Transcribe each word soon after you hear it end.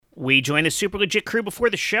We join the super legit crew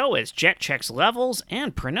before the show as Jet checks levels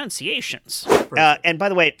and pronunciations. And by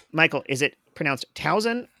the way, Michael, is it pronounced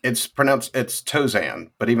Tauzin? It's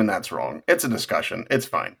Tauzin, but even that's wrong. It's a discussion. It's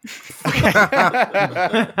fine.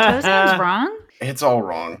 Tauzin's wrong? It's all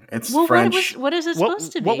wrong. It's Well, French. what is it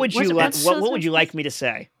supposed to be? What would you like me to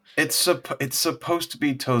say? It's supposed to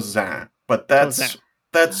be Tauzin, but that's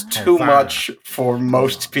too Tauzin. much for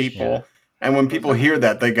most people. Yeah. And when people hear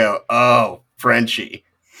that, they go, "Oh, Frenchie."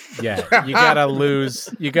 Yeah, you gotta lose.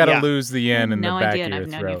 You gotta lose the N in no the back idea, of and your I've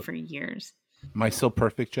known throat. you for years. Am I still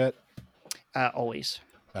perfect, Jet? Always.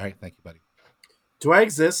 All right, thank you, buddy. Do I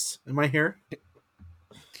exist? Am I here?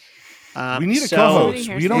 We need a co-host.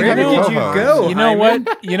 We don't have a Where co-host. did you go? You know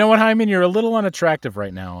what? You know what, Hyman? You're a little unattractive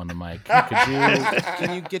right now on the mic.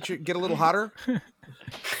 Can you get a little hotter?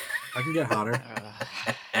 I can get hotter.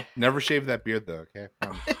 Never shave that beard, though. Okay.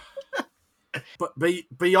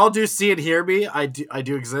 But y'all do see and hear me. I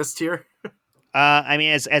do exist here. I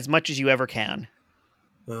mean, as much as you ever can.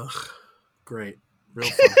 Ugh, great, real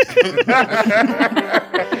fun.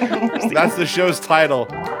 That's the show's title.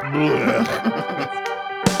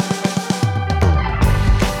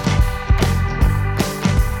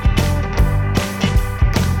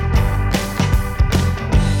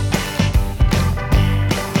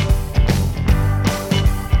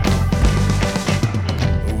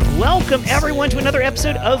 Welcome, everyone, to another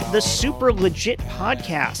episode of the Super Legit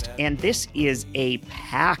Podcast. And this is a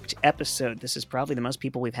packed episode. This is probably the most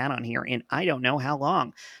people we've had on here in I don't know how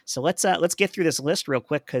long. So let's get through this list real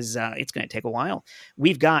quick because it's going to take a while.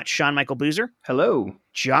 We've got Sean Michael Boozer. Hello.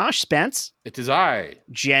 Josh Spence. It is I.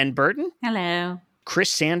 Jen Burton. Hello. Chris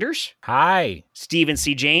Sanders. Hi. Stephen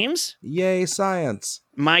C. James. Yay, science.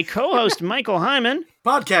 My co-host, Michael Hyman.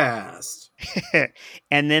 Podcast.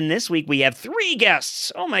 And then this week we have 3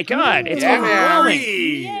 guests. Oh my God. It's yeah,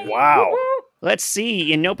 overwhelming. Wow. Let's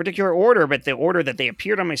see, in no particular order, but the order that they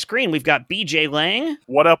appeared on my screen. We've got BJ Lange.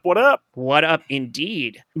 What up, what up? What up,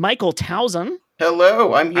 indeed. Michael Tauzin.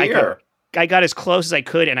 Hello, I'm here. I got as close as I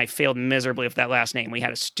could, and I failed miserably with that last name. We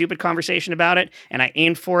had a stupid conversation about it, and I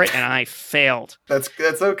aimed for it, and I failed. That's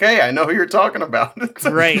okay. I know who you're talking about.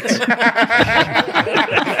 Great.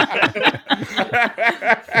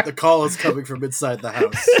 The call is coming from inside the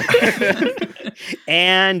house.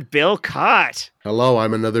 And Bill Chott. Hello,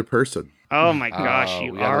 I'm another person. Oh my gosh,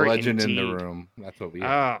 you we have are a legend indeed. in the room. That's what we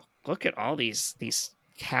have. Oh, look at all these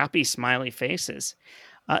happy, smiley faces.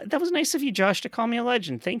 That was nice of you, Josh, to call me a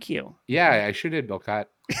legend. Thank you. Yeah, I sure did, Bill Cott.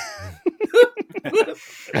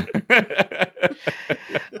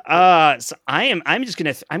 So I'm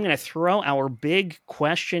gonna throw our big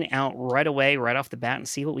question out right away, right off the bat, and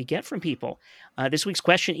see what we get from people. This week's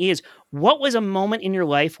question is: what was a moment in your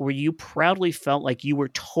life where you proudly felt like you were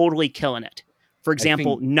totally killing it? For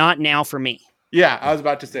example, not now for me. Yeah, I was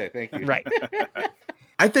about to say, thank you. Right.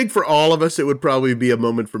 I think for all of us, it would probably be a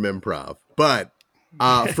moment from improv. But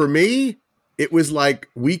for me, it was like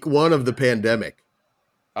week 1 of the pandemic.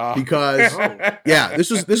 Because,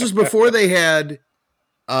 this was before they had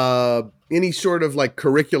any sort of like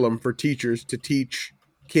curriculum for teachers to teach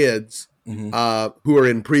kids who are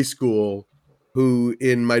in preschool, who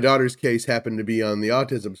in my daughter's case happened to be on the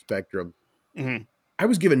autism spectrum. Mm-hmm. I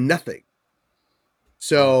was given nothing.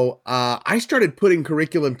 So I started putting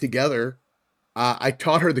curriculum together. I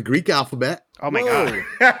taught her the Greek alphabet. Oh my God.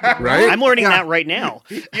 Right? I'm learning that right now.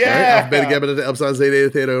 Yeah. Right? Alphabet, gamma, epsilon, zeta, eta,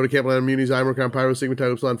 theta, iota, kappa, lambda, mu, xi, mercon, pyro, sigma,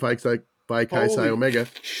 tau, epsilon, phi, chi, psi, omega.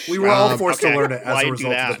 We were all forced okay. to learn it as Why a do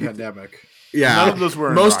result that? of the pandemic. Yeah. None of those were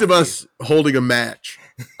in most of Rocky. us holding a match.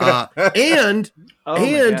 And Oh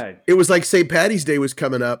my God. it was like St. Patty's Day was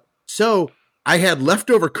coming up. So I had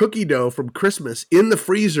leftover cookie dough from Christmas in the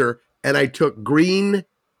freezer, and I took green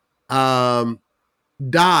dye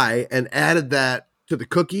and added that to the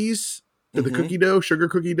cookies, to the cookie dough, sugar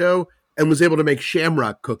cookie dough, and was able to make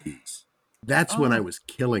shamrock cookies. That's when I was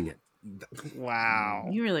killing it. Wow.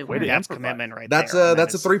 You really were. That's commitment right That's there. a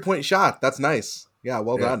 3-point shot. That's nice. Yeah,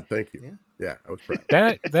 well Yeah, done. thank you. Yeah, I was proud.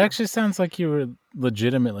 That actually sounds like you were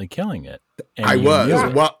legitimately killing it. And I you was,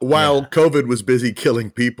 knew it. while COVID was busy killing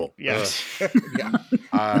people. Yes.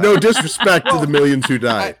 No disrespect to the millions who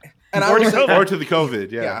died. And I will say, Or to the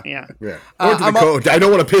COVID, yeah. Yeah. Yeah. Or to the COVID. I don't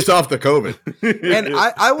want to piss off the COVID. and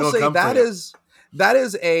I will It'll say come that for you. is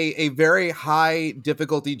a very high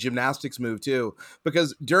difficulty gymnastics move too,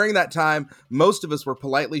 because during that time most of us were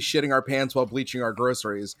politely shitting our pants while bleaching our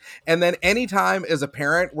groceries, and then anytime as a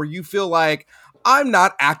parent where you feel like I'm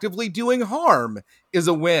not actively doing harm is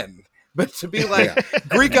a win. But to be like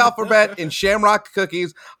Greek alphabet and shamrock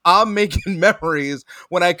cookies, I'm making memories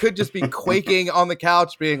when I could just be quaking on the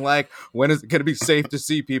couch being like, when is it going to be safe to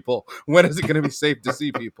see people? When is it going to be safe to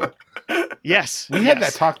see people? Yes. We had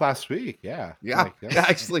that talk last week. Yeah. Yeah. Like,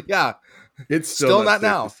 Actually, yeah. It's Still not safe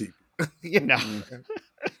now. to see. No.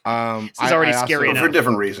 This is already scary enough. For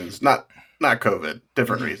different reasons, not COVID.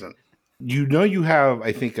 Different reason. You have,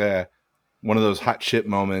 I think, one of those hot shit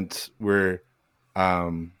moments where,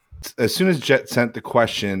 as soon as Jet sent the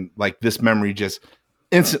question, like this memory just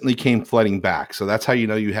instantly came flooding back. So that's how you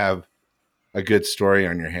know you have a good story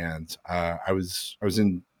on your hands. I was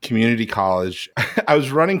in community college. I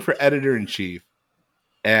was running for editor-in-chief,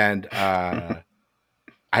 and I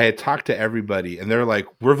had talked to everybody, and they're like,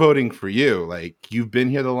 "We're voting for you. Like, you've been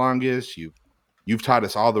here the longest. You've taught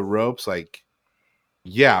us all the ropes. Like,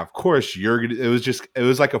 yeah, of course you're gonna." It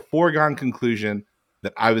was like a foregone conclusion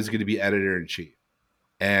that I was going to be editor-in-chief,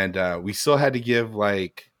 and we still had to give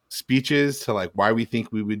like speeches to like why we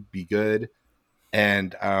think we would be good.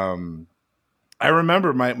 And I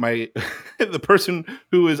remember my the person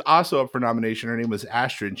who was also up for nomination. Her name was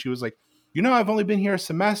Astrid, and she was like, "I've only been here a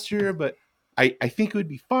semester, but I think it would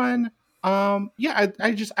be fun. Yeah,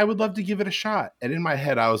 I would love to give it a shot." And in my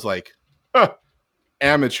head, I was like,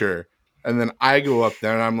 amateur. And then I go up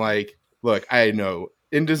there and I'm like, look, I know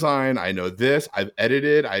InDesign, I know this, I've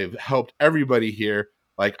edited, I've helped everybody here.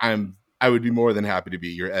 Like I would be more than happy to be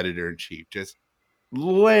your editor-in-chief. Just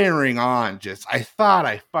layering on, I thought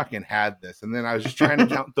I fucking had this. And then I was just trying to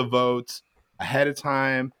count the votes ahead of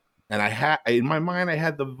time. And in my mind, I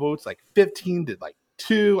had the votes like 15 to like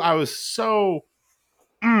 2. I was so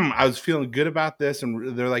I was feeling good about this,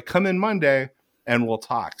 and they're like, come in Monday and we'll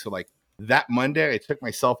talk. So like that Monday I took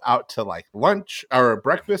myself out to like lunch or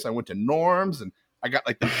breakfast. I went to Norm's and I got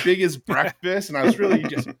like the biggest breakfast, and I was really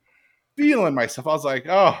just feeling myself. I was like,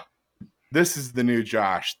 oh, this is the new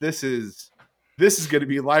Josh. This is going to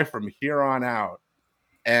be life from here on out.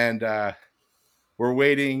 And we're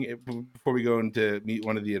waiting before we go in to meet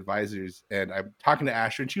one of the advisors, and I'm talking to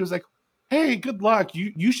Asher, and she was like, hey, good luck.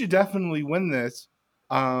 You should definitely win this.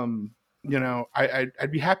 I'd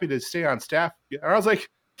be happy to stay on staff. And I was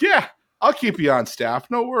like, yeah, I'll keep you on staff.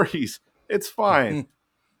 No worries. It's fine.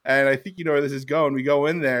 And I think you know where this is going. We go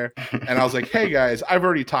in there, and I was like, hey, guys, I've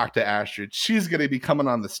already talked to Astrid. She's going to be coming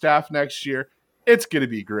on the staff next year. It's going to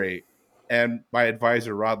be great. And my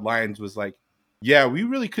advisor, Rod Lyons, was like, yeah, we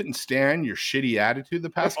really couldn't stand your shitty attitude the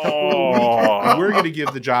past couple of weeks. We're going to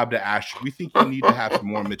give the job to Astrid. We think you need to have some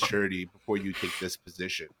more maturity before you take this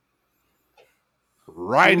position.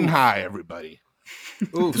 Riding high, everybody.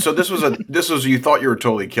 Ooh. So this was you thought you were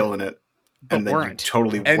totally killing it, and then weren't. you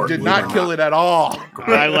totally and did not kill it at all.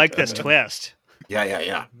 I like this twist.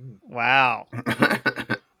 Yeah. Wow.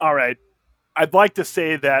 All right. I'd like to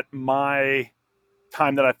say that my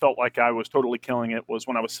time that I felt like I was totally killing it was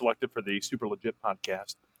when I was selected for the Super Legit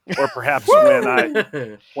podcast, or perhaps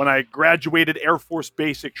when I graduated Air Force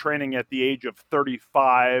basic training at the age of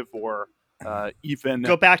 35, or even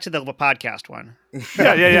go back to the podcast one.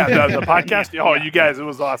 Yeah. The podcast. Oh, you guys, it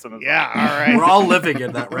was awesome. Yeah, all right. We're all living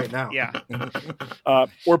in that right now. Yeah.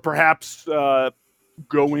 Or perhaps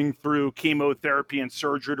going through chemotherapy and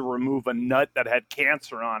surgery to remove a nut that had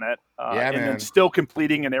cancer on it, then still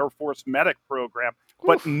completing an Air Force medic program.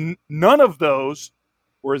 But none of those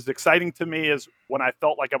were as exciting to me as when I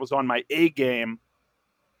felt like I was on my A game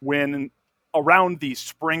when around the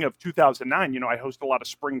spring of 2009, I host a lot of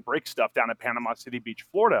spring break stuff down in Panama City Beach,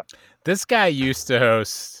 Florida. This guy used to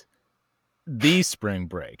host the spring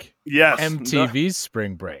break. Yes. MTV's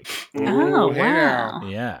spring break. Oh, wow.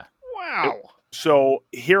 Yeah. Wow. So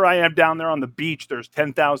here I am down there on the beach. There's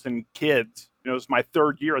 10,000 kids. It was my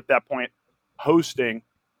third year at that point hosting.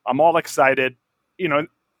 I'm all excited, to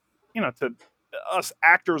us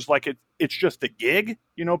actors, like it's just a gig,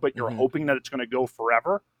 but you're hoping that it's going to go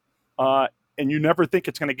forever. And you never think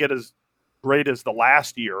it's going to get as great as the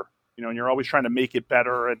last year, and you're always trying to make it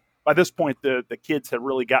better. And by this point, the kids had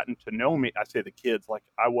really gotten to know me. I say the kids, like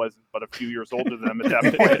I wasn't but a few years older than them at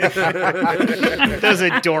that point. Those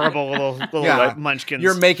adorable little munchkins.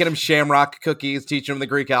 You're making them shamrock cookies, teaching them the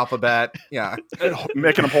Greek alphabet. Yeah.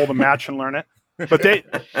 Making them hold a match and learn it. But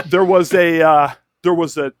there was a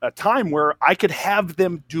time where I could have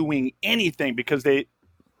them doing anything because they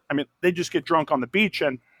just get drunk on the beach,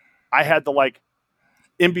 and I had to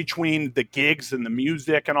in between the gigs and the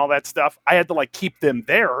music and all that stuff, I had to keep them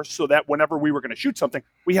there so that whenever we were going to shoot something,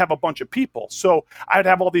 we have a bunch of people. So I'd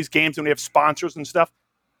have all these games and we have sponsors and stuff.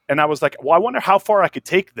 And I was like, well, I wonder how far I could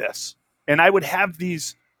take this. And I would have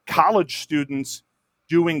these college students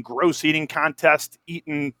doing gross eating contests,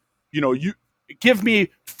 eating, give me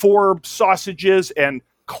 4 sausages and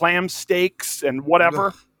clam steaks and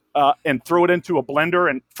whatever, and throw it into a blender,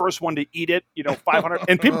 and first one to eat it, 500.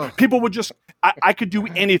 And people would just, I could do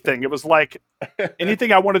anything. It was like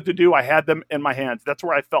anything I wanted to do, I had them in my hands. That's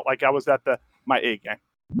where I felt like I was at my A game.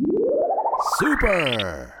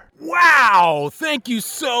 Super. Wow! Thank you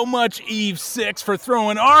so much, Eve 6, for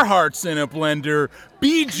throwing our hearts in a blender.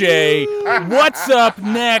 BJ, what's up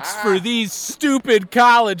next for these stupid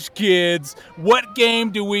college kids? What game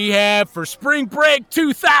do we have for Spring Break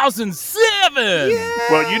 2007? Yeah.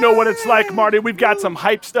 Well, you know what it's like, Marty. We've got some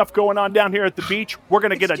hype stuff going on down here at the beach. We're going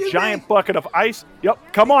to get a giant bucket of ice. Yep,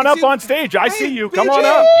 come on up on stage. I see you. Come on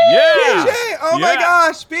up. Yeah. BJ, oh my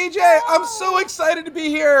gosh, BJ, I'm so excited to be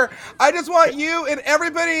here. I just want you and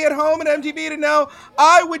everybody at home at MTV to know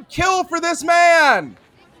I would kill for this man.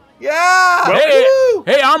 Yeah. Well,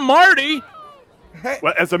 hey, I'm Marty. Hey.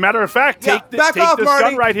 Well, as a matter of fact, take this Marty.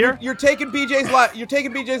 gun right here. You're taking BJ's light. You're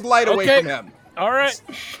taking BJ's light away from him. All right.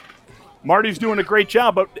 Marty's doing a great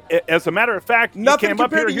job, but as a matter of fact, nothing came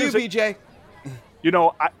up here. Compared to you, BJ.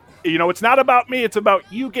 It's not about me. It's about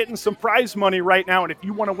you getting some prize money right now. And if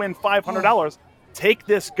you want to win $500, take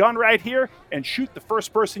this gun right here and shoot the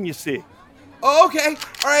first person you see. Oh, okay.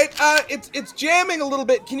 All right. It's jamming a little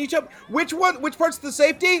bit. Can you tell which part's the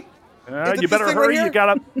safety? You better hurry.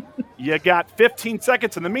 Right, you got 15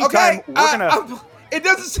 seconds. In the meantime, we're gonna. It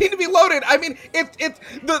doesn't seem to be loaded. I mean,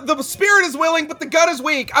 the spirit is willing, but the gun is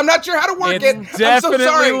weak. I'm not sure how to work it. It's definitely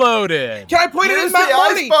I'm so sorry. Loaded. Can I put it in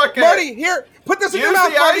Marty? Marty, here, put this in your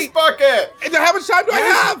mouth, Marty. Use the ice bucket. How much time do I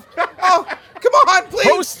have? Oh, come on, please.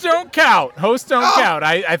 Hosts don't count. Count.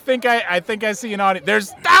 I think I see an audience.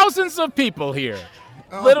 There's thousands of people here.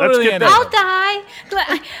 Literally, I'll die.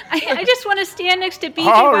 I just want to stand next to BJ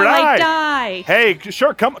while I die. Hey,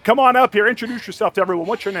 sure, come on up here. Introduce yourself to everyone.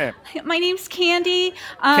 What's your name? My name's Candy.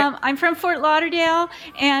 I'm from Fort Lauderdale,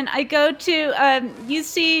 and I go to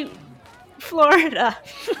UC Florida.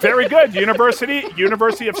 Very good.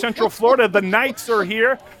 University of Central Florida. The Knights are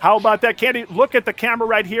here. How about that, Candy? Look at the camera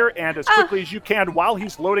right here, and as quickly as you can, while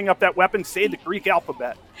he's loading up that weapon, say the Greek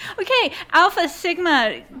alphabet. Okay, Alpha,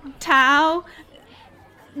 Sigma, Tau.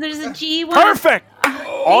 There's a G one. Perfect.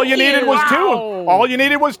 All you needed was 2. All you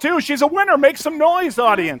needed was 2. She's a winner. Make some noise,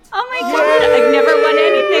 audience. Oh my God! I've never won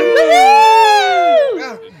anything.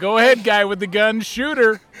 Woo-hoo! Go ahead, guy with the gun. Shoot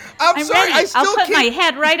her. I'm sorry. Ready. I'll put my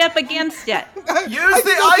head right up against it. Use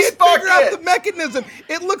the ice bucket. Figure out the mechanism.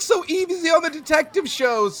 It looks so easy on the detective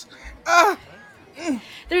shows.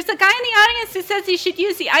 There's a guy in the audience who says you should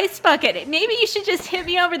use the ice bucket. Maybe you should just hit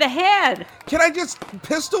me over the head. Can I just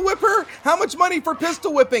pistol whip her? How much money for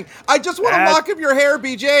pistol whipping? I just want a lock of your hair,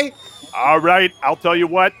 BJ. All right, I'll tell you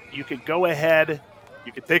what. You could go ahead.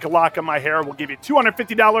 You could take a lock of my hair. We'll give you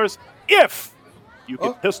 $250 if you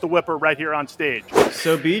can pistol whip her right here on stage.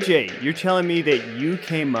 So, BJ, you're telling me that you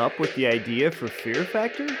came up with the idea for Fear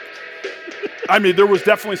Factor? I mean, there was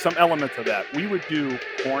definitely some element to that. We would do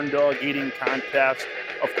corn dog eating contests,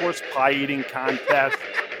 of course, pie eating contests,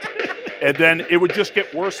 and then it would just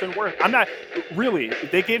get worse and worse. I'm not really.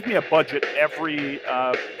 They gave me a budget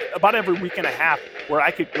about every week and a half where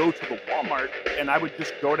I could go to the Walmart and I would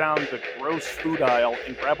just go down the gross food aisle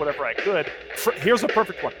and grab whatever I could. Here's a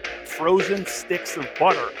perfect one: frozen sticks of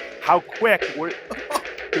butter. How quick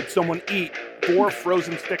could someone eat 4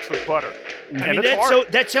 frozen sticks of butter? I mean,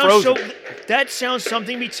 that sounds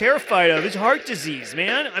something to be terrified of. It's heart disease,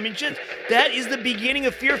 man. I mean, just that is the beginning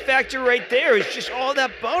of Fear Factor right there. It's just all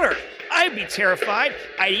that butter. I'd be terrified.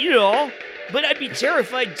 I'd eat it all, but I'd be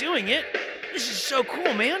terrified doing it. This is so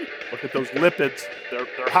cool, man. Look at those lipids. They're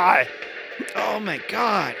high. Oh my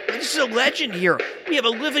God. This is a legend here. We have a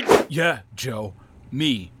living... Yeah, Joe.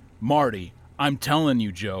 Me, Marty. I'm telling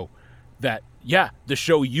you, Joe, that the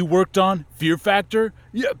show you worked on, Fear Factor,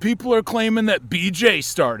 people are claiming that BJ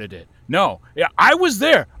started it. No, I was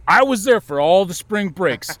there. I was there for all the spring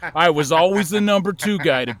breaks. I was always the number 2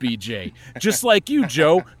 guy to BJ. Just like you,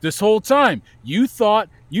 Joe, this whole time. You thought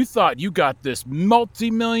you got this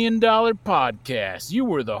multi-million-dollar podcast. You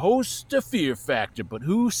were the host of Fear Factor. But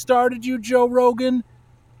who started you, Joe Rogan?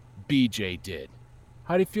 BJ did.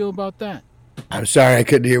 How do you feel about that? I'm sorry, I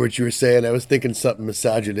couldn't hear what you were saying. I was thinking something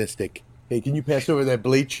misogynistic. Hey, can you pass over that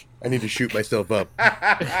bleach? I need to shoot myself up.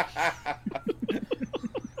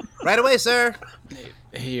 Right away, sir.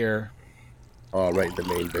 Here. All right, the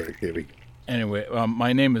main bag. Here we go. Anyway,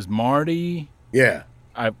 my name is Marty. Yeah.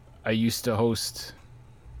 I used to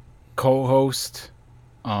co-host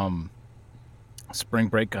Spring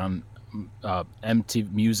Break on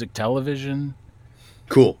MTV Music Television.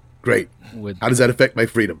 Cool. Great. How does that affect my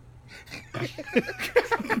freedom?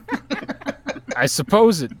 I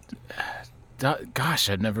suppose it Gosh,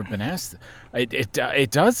 I've never been asked.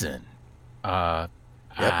 It doesn't.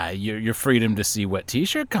 Your freedom to see wet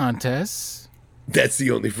T-shirt contests. That's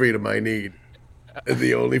the only freedom I need.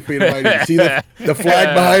 The only freedom I need. See the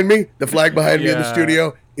flag behind me? The flag behind me in the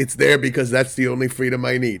studio? It's there because that's the only freedom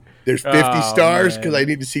I need. There's 50 stars because I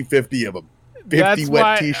need to see 50 of them. 50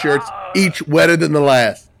 wet T-shirts, each wetter than the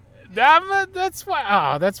last. That's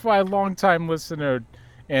why. That's why, long-time listener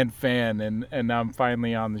and fan, and I'm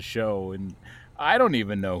finally on the show, and I don't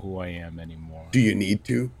even know who I am anymore. Do you need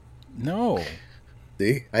to? No.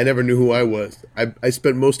 See, I never knew who I was. I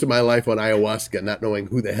spent most of my life on ayahuasca, not knowing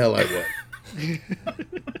who the hell I was.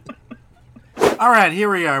 All right, here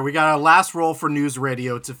we are. We got our last role for news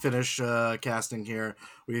radio to finish casting here.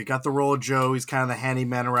 We got the role of Joe. He's kind of the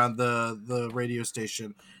handyman around the radio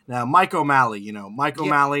station. Now, Mike O'Malley. Mike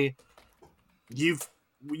O'Malley.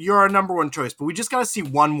 You're our number one choice, but we just got to see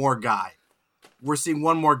one more guy. We're seeing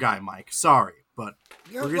one more guy, Mike. Sorry, but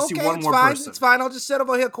we're gonna see one more person. It's fine. I'll just sit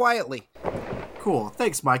over here quietly. Cool.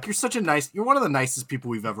 Thanks, Mike. You're one of the nicest people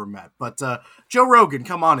we've ever met. But Joe Rogan,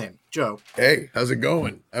 come on in. Joe. Hey, how's it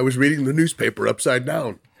going? I was reading the newspaper upside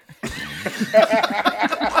down.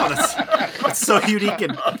 That's so unique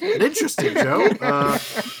and interesting, Joe.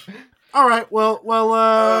 All right. Well,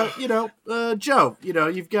 Joe,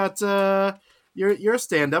 you've got you're a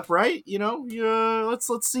stand-up, right?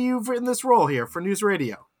 Let's see you in this role here for news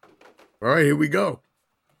radio. All right, here we go.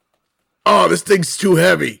 Oh, this thing's too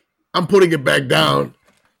heavy. I'm putting it back down.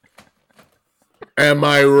 Am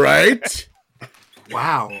I right?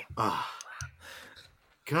 Wow.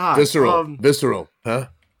 God. Visceral, huh?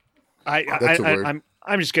 I'm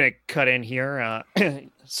just gonna cut in here.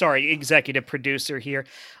 Sorry, executive producer here.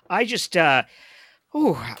 I just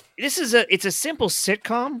it's a simple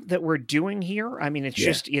sitcom that we're doing here. I mean, it's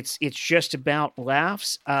just about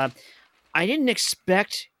laughs. I didn't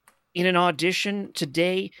expect in an audition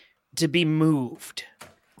today to be moved.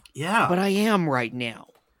 Yeah. But I am right now.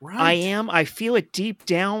 Right. I am. I feel it deep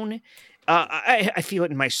down. I feel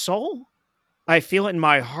it in my soul. I feel it in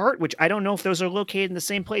my heart, which I don't know if those are located in the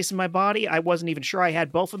same place in my body. I wasn't even sure I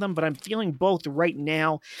had both of them, but I'm feeling both right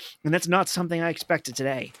now, and that's not something I expected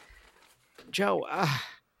today. Joe,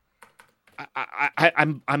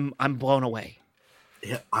 I'm blown away.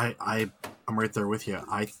 Yeah, I'm right there with you.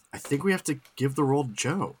 I think we have to give the role to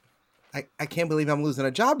Joe. I can't believe I'm losing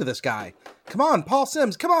a job to this guy. Come on, Paul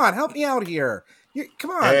Sims. Come on, help me out here.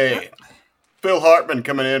 Come on. Hey, Phil Hartman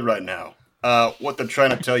coming in right now. What they're trying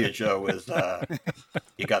to tell you, Joe, is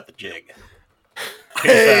you got the jig.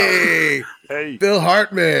 Hey, Phil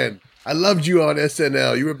Hartman. I loved you on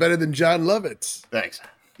SNL. You were better than John Lovitz. Thanks.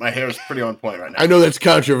 My hair is pretty on point right now. I know that's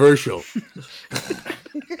controversial.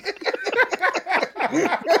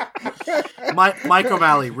 Mike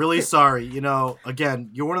O'Malley, really sorry. Again,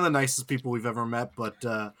 you're one of the nicest people we've ever met, but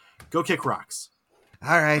go kick rocks.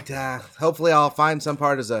 All right. Hopefully I'll find some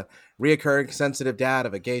part as a reoccurring sensitive dad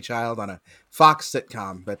of a gay child on a Fox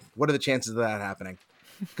sitcom, but what are the chances of that happening?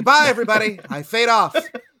 Goodbye, everybody. I fade off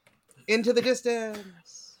into the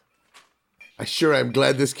distance. I sure am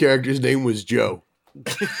glad this character's name was Joe.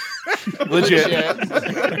 Legit.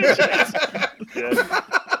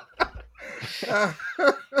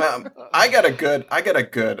 I got a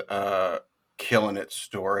good killing it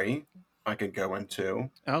story I could go into.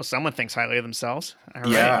 Oh, someone thinks highly of themselves. All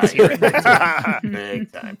yeah, right,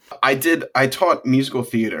 big time. I taught musical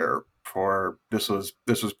theater for this was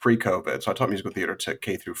pre-COVID, so I taught musical theater to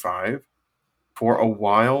K through 5 for a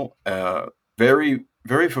while. Very,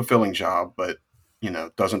 very fulfilling job, but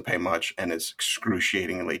doesn't pay much and is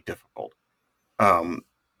excruciatingly difficult.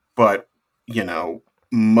 But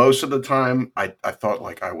most of the time I thought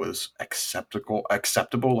like I was acceptable,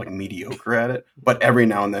 like mediocre at it. But every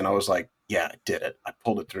now and then I was like, yeah, I did it. I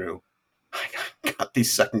pulled it through. I got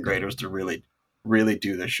these second graders to really, really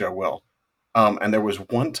do this show well. And there was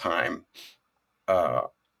one time,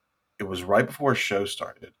 it was right before a show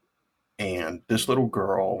started, and this little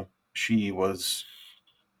girl, she wasn't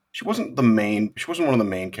one of the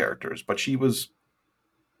main characters, but she was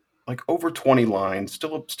like over 20 lines,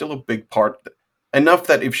 still a big part. Enough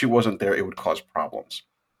that if she wasn't there, it would cause problems.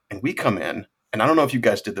 And we come in, and I don't know if you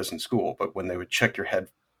guys did this in school, but when they would check your head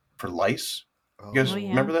for lice, you guys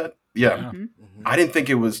remember that? Yeah. Mm-hmm. I didn't think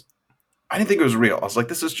it was real. I was like,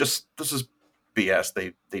 this is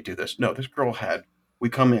BS. They do this. No, this girl we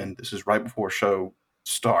come in, this is right before show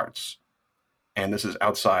starts, and this is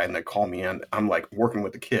outside, and they call me in. I'm like working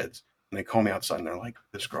with the kids, and they call me outside, and they're like,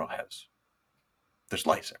 this girl there's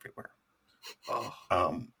lice everywhere.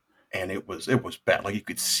 And it was bad. Like you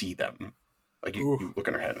could see them. Like you look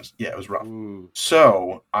in her head. It was rough.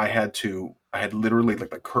 So I had literally,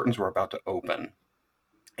 like, the curtains were about to open,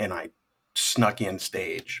 and I snuck in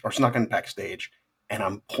backstage, and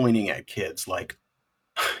I'm pointing at kids like,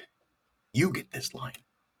 you get this line.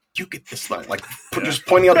 You get this line. Like, just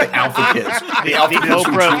pointing out the alpha kids. The alpha kids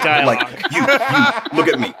who like, you look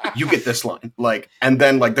at me. You get this line. Like, and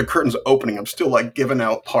then, like, the curtain's opening. I'm still, like, giving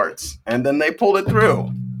out parts. And then they pulled it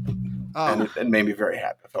through. And it made me very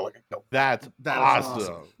happy. I felt like I killed. That's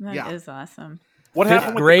awesome. That is awesome. What Fifth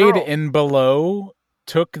happened with grade the girl? and below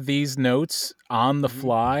took these notes on the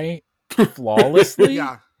fly flawlessly.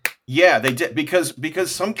 Yeah, they did because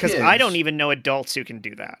some kids. Because I don't even know adults who can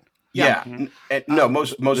do that. Yeah, no,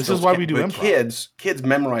 most. This is why we do improv. Kids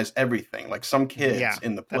memorize everything. Like, some kids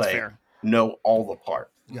in the play know all the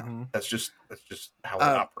parts. Yeah, that's just how they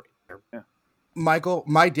operate. Michael,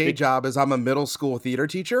 my day job is I'm a middle school theater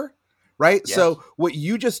teacher, right? Yes. So what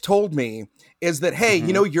you just told me is that, hey,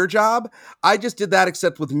 you know your job? I just did that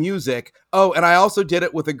except with music. Oh, and I also did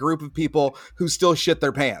it with a group of people who still shit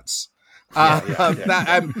their pants.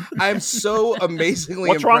 I'm so amazingly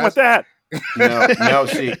What's wrong with that?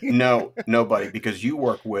 Nobody, because you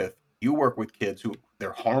work with kids who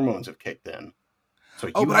their hormones have kicked in. So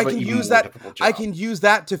but I can use that. I can use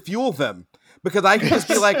that to fuel them, because I can just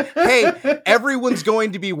be like, hey, everyone's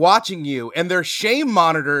going to be watching you, and their shame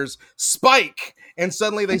monitors spike, and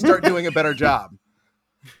suddenly they start doing a better job.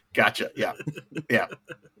 Gotcha. Yeah.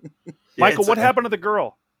 Michael, what happened to the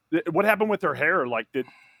girl? What happened with her hair? Like,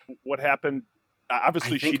 what happened?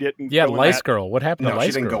 Obviously, she didn't. Yeah, Lice Girl. What happened to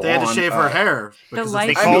Lice Girl? They had to shave her hair.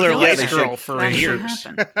 They called her Lice Girl for years.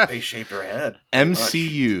 They shaved her head.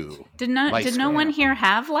 MCU. Did no one here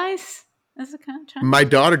have lice as a contract? My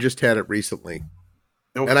daughter just had it recently.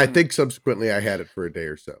 And I think subsequently I had it for a day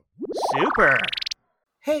or so. Super.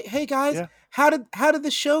 Hey guys, how did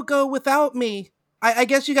the show go without me? I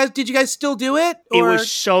guess did you guys still do it? It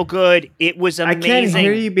was so good. It was amazing. I can't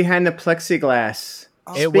hear you behind the plexiglass.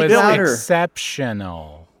 It was louder.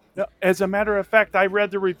 Exceptional. No, as a matter of fact, I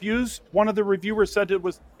read the reviews. One of the reviewers said it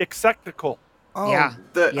was exectical. The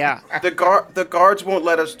guards won't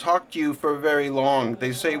let us talk to you for very long.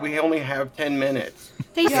 They say we only have 10 minutes.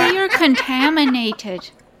 They say you're contaminated.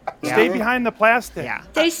 Stay behind the plastic. Yeah.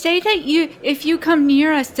 They say that if you come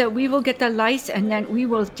near us, that we will get the lice and then we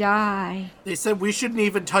will die. They said we shouldn't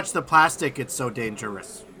even touch the plastic. It's so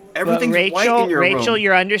dangerous. Everything's white in your Rachel, room.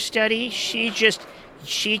 your understudy, she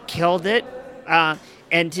killed it.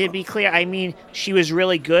 And to be clear, I mean, she was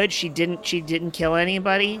really good. She didn't kill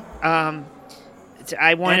anybody. I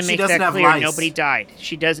want to make that clear. Lice. Nobody died.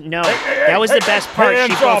 She doesn't know. That was the best part.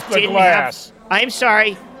 Hands She off both the didn't glass. I'm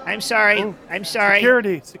sorry.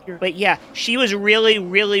 Security. But yeah, she was really,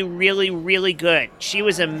 really, really, really good. She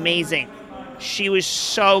was amazing. She was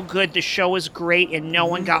so good. The show was great, and no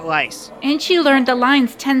one got lice. And she learned the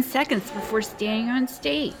lines 10 seconds before staying on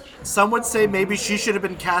stage. Some would say maybe she should have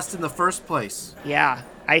been cast in the first place. Yeah,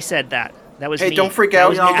 I said that. That was Hey, me. don't freak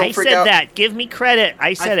out. I said that. Give me credit.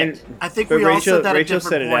 I said it. I think But we all said that Rachel at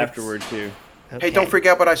said different it points. afterward too. Okay. Hey, don't freak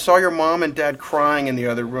out, but I saw your mom and dad crying in the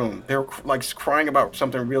other room. They were like crying about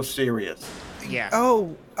something real serious. Yeah.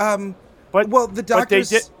 Oh, But well, the doctors.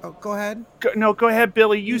 But they did. Oh, go ahead. Go ahead,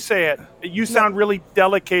 Billy. You say it. You sound really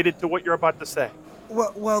delicated to what you're about to say.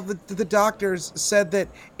 Well, the doctors said that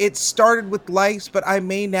it started with lice, but I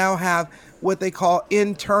may now have what they call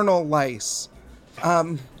internal lice.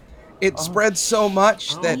 It spread so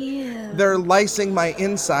much that they're licing my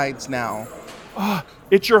insides now.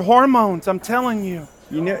 It's your hormones. I'm telling you.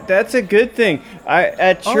 You know, that's a good thing.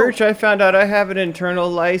 At church I found out I have an internal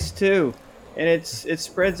lice too. And it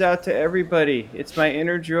spreads out to everybody. It's my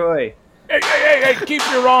inner joy. Hey, keep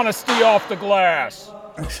your honesty off the glass.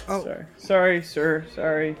 Sorry, sir.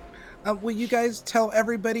 Sorry. Will you guys tell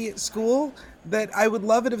everybody at school that I would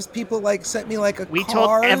love it if people sent me a We card?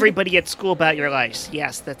 told everybody at school about your lice.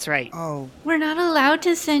 Yes, that's right. Oh. We're not allowed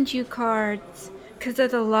to send you cards because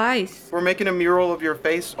of the lice. We're making a mural of your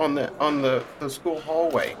face on the school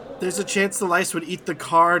hallway. There's a chance the lice would eat the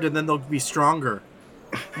card and then they'll be stronger.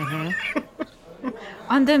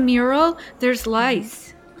 On the mural, there's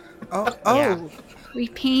lice. Yeah. We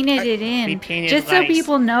painted it in. We painted just lice. so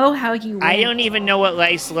people know how you went. I don't even know what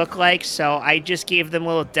lice look like, so I just gave them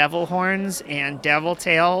little devil horns and devil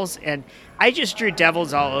tails, and I just drew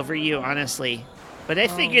devils all over you, honestly. But I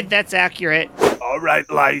figured that's accurate. All right,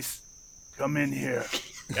 lice. Come in here.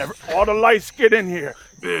 All the lice get in here.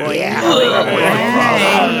 Oh, yeah.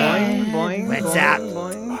 What's up?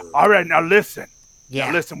 All right, now listen. Yeah.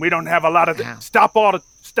 Now listen, we don't have a lot of... Stop all the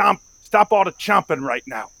chomping right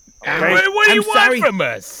now. Okay? What do you I'm sorry. want from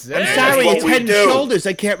us? I'm Eh? sorry, what it's we head and do. shoulders.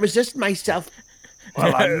 I can't resist myself.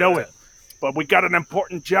 Well, I know it. But we got an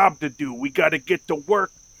important job to do. We got to get to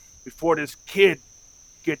work before this kid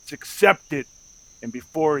gets accepted. And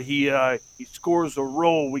before he scores a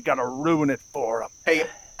role, we got to ruin it for him. Hey,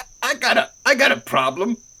 I got a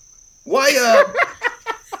problem. Why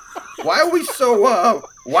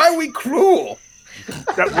are we cruel?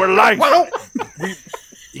 That we're like, Why don't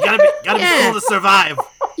You gotta be cool to survive.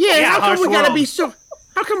 Yeah, how harsh come we gotta world. be so?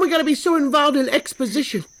 How come we gotta be so involved in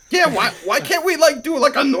exposition? Yeah, why can't we do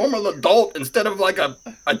like a normal adult instead of like a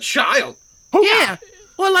child? Yeah,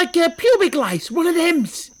 or like pubic lice, one of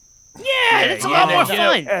them's. Yeah, it's a lot more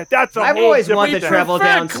fun. That's a I've whole always wanted to different- travel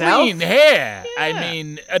down Clean south. hair. I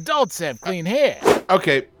mean, adults have clean hair.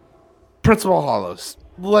 Okay, Principal Hollows,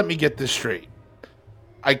 let me get this straight.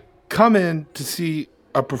 I come in to see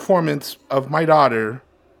a performance of my daughter,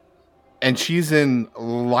 and she's in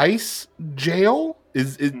lice jail?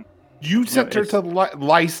 Is you sent her to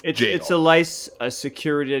lice jail? It's a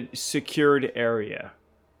secured area,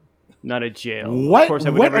 not a jail. What? Of course, I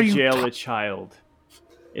would What never are you jail a child.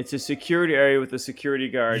 It's a secured area with a security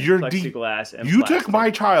guard, plexiglass, and you plastic. took my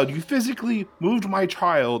child. You physically moved my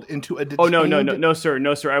child into a Oh detained... no, sir.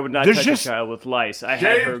 I would not touch a child with lice. I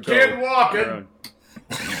had her go. Kid walking. on her own.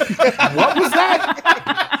 What was that?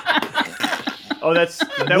 Oh, that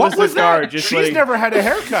What was the guard. that? Just She's letting, never had a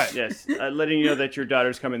haircut. Yes, letting you know that your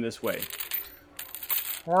daughter's coming this way.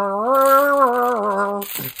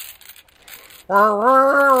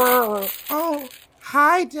 Oh,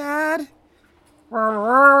 hi, Dad.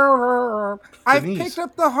 I've Denise. picked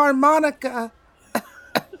up the harmonica.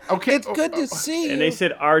 Okay, It's good to see you. And they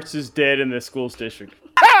said arts is dead in the schools district.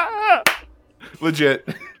 Legit.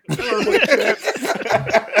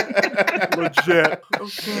 Legit.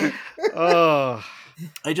 Oh,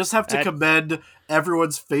 I just have to commend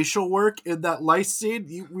everyone's facial work in that lice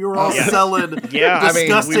scene. We were all Yeah. selling Yeah, I mean,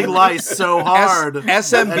 disgusting lice so hard.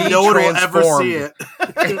 SMB and no one will ever transformed. see it.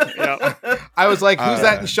 yeah. I was like, "Who's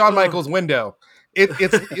that in Shawn Michaels' window?"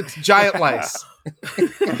 It's giant lice.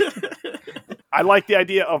 I like the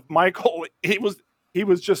idea of Michael. He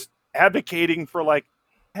was just advocating for like,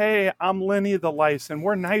 hey, I'm Lenny the lice, and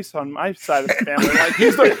we're nice on my side of the family. Like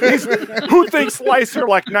he's who thinks lice are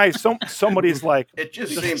like nice? Somebody's like, It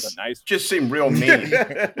just this seems is nice. just seemed real mean.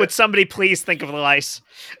 Would somebody please think of the lice?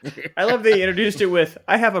 I love they introduced it with,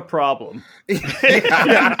 "I have a problem."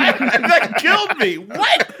 That killed me.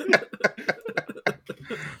 What?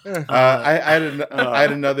 I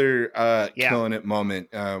had another killing it moment.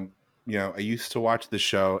 I used to watch the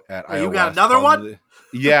show at You iOS got another called one?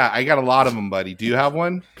 Yeah, I got a lot of them, buddy. Do you have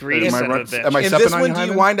one? Greedy Am I son of a right- bitch. am I In stepping this on one, you, do you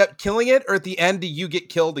Hyman? wind up killing it, or at the end, do you get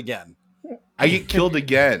killed again? I get killed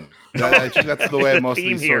again. That's the way most of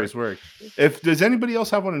Theme these here. stories work. If does anybody else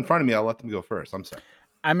have one in front of me, I'll let them go first. I'm sorry.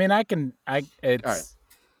 I mean, it's All right.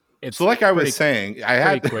 it's So, like I was pretty- saying, I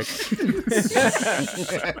had pretty quick.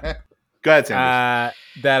 Go ahead, Sanders.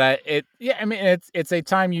 It's a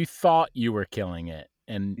time you thought you were killing it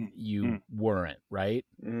and you weren't, right?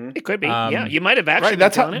 It could be. Yeah, you might have actually. Right.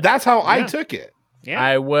 That's been how. doing it. That's how I Yeah. took it. Yeah.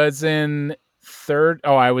 I was in third.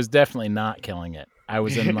 Oh, I was definitely not killing it. I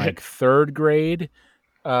was in like third grade,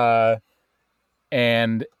 and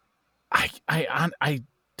I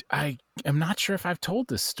am not sure if I've told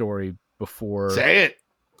this story before. Say it.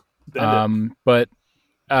 But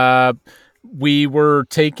we were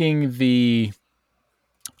taking the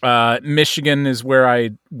Michigan is where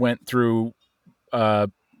I went through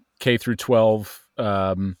K through 12.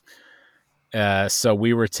 So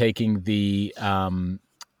we were taking the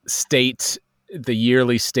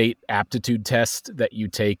yearly state aptitude test that you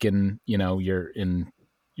take in your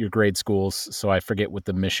grade schools. So I forget what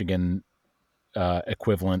the Michigan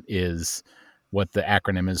equivalent is, what the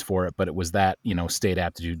acronym is for it, but it was that state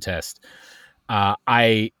aptitude test.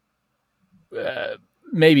 I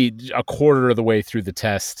maybe a quarter of the way through the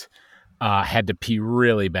test had to pee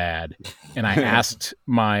really bad, and I asked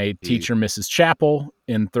my teacher, Mrs. Chappell,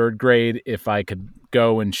 in third grade if I could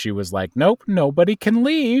go, and she was like, "Nope, nobody can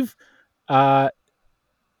leave.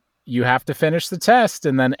 You have to finish the test,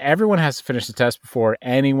 and then everyone has to finish the test before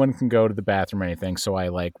anyone can go to the bathroom or anything." So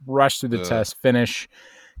I rush through the test, finish.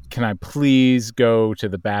 Can I please go to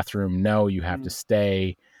the bathroom? No, you have to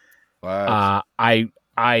stay. Wow.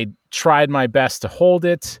 I tried my best to hold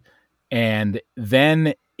it, and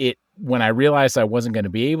then when I realized I wasn't going to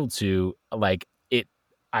be able to,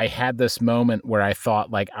 I had this moment where I thought,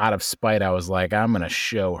 out of spite, I was like, I'm going to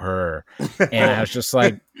show her. And I was just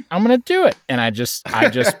like, I'm going to do it. And I just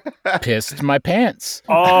pissed my pants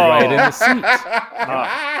right in the seat.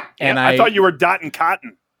 And I thought you were dotting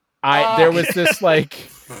cotton. There was this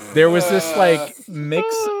there was this like mix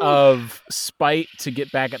of spite to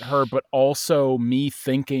get back at her, but also me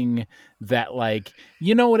thinking that like,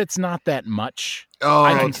 you know what, it's not that much.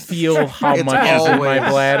 I can feel how much is in my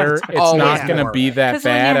bladder. It's not going to be that because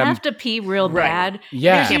bad. when you have to pee real bad,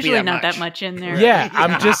 Yeah. there's usually not that much in there. Yeah,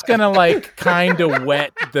 I'm just gonna like kind of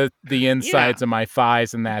wet the insides of my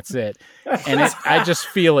thighs, and that's it. And I just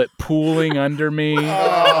feel it pooling under me,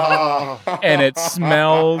 and it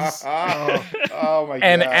smells. Oh my god!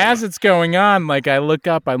 And as it's going on, like I look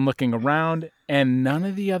up, I'm looking around, and none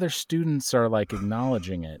of the other students are like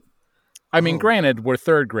acknowledging it. I mean, granted, we're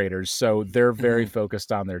third graders, so they're very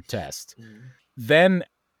focused on their test. Then,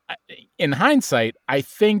 in hindsight, I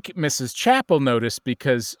think Mrs. Chappell noticed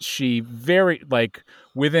because she very, like,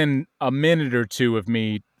 within a minute or two of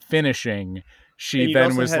me finishing, she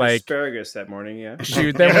then was like... asparagus that morning, yeah.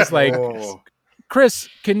 She then was like, Chris,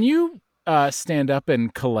 can you stand up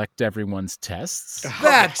and collect everyone's tests?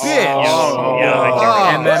 That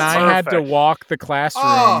Yeah, and then I had to walk the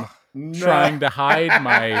classroom... trying to hide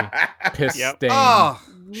my piss stained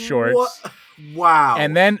shorts. Wow.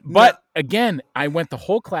 And then, but again, I went the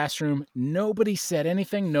whole classroom. Nobody said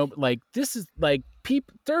anything. No, like this is like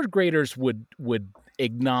third graders would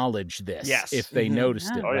acknowledge this if they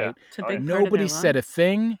noticed it. Right? Nobody said a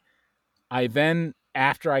thing. I then,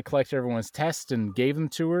 after I collected everyone's tests and gave them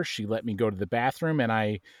to her, she let me go to the bathroom, and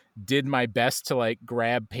I did my best to like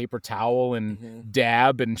grab paper towel and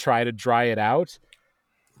dab and try to dry it out.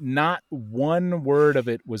 Not one word of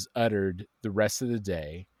it was uttered the rest of the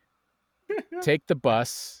day. Take the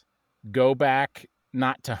bus, go back,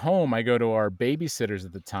 not to home. I go to our babysitters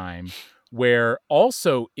at the time, where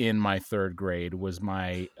also in my third grade was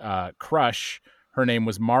my crush. Her name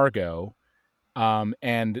was Margot.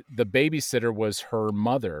 And the babysitter was her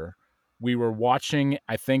mother. We were watching,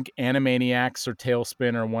 I think, Animaniacs or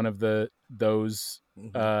Tailspin or one of those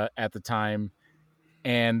at the time.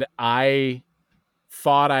 And I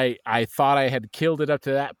thought I had killed it up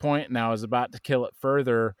to that point, and I was about to kill it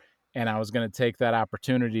further, and I was going to take that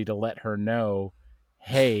opportunity to let her know,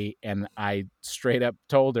 hey, and I straight up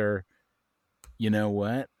told her, you know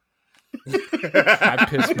what? I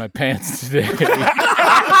pissed my pants today.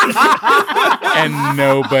 And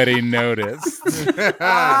nobody noticed.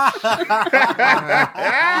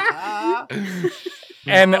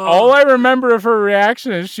 And all I remember of her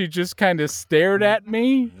reaction is she just kind of stared at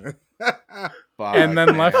me and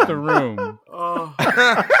then left the room.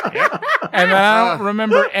 And then I don't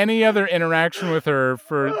remember any other interaction with her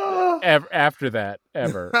after that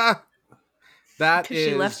ever. That is...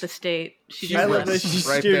 She left the state. She just left. She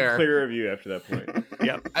right steered there. clear of you after that point.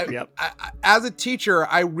 Yep. As a teacher,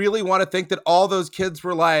 I really want to think that all those kids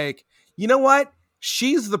were like, you know what?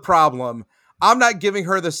 She's the problem. I'm not giving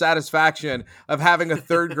her the satisfaction of having a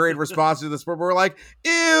third grade response to this. Where we're like,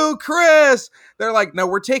 ew, Chris. They're like, no,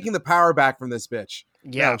 we're taking the power back from this bitch.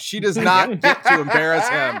 Yeah. No, she does not get to embarrass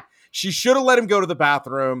him. She should have let him go to the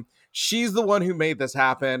bathroom. She's the one who made this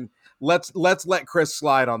happen. Let's let Chris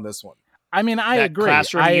slide on this one. I mean, I agree.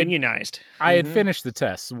 Classroom unionized. I had finished the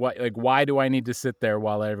test. Why do I need to sit there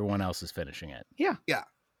while everyone else is finishing it? Yeah.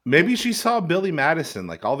 Maybe she saw Billy Madison,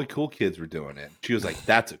 like all the cool kids were doing it. She was like,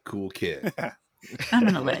 that's a cool kid. I'm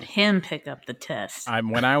going to let him pick up the test.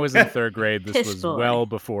 When I was in third grade, this was well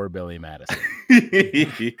before Billy Madison.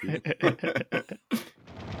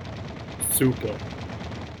 Super.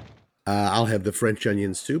 I'll have the French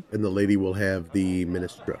onion soup, and the lady will have the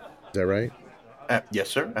minestrone. Is that right? Yes,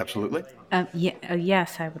 sir. Absolutely.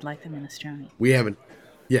 Yes, I would like the minestrone. We haven't.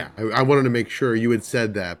 Yeah, I wanted to make sure you had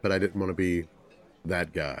said that, but I didn't want to be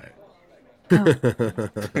that guy. Oh.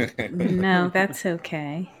 No, that's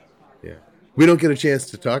okay. Yeah. We don't get a chance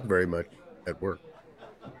to talk very much at work.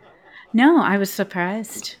 No, I was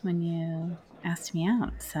surprised when you asked me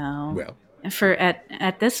out. So, well, for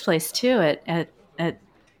at this place too, at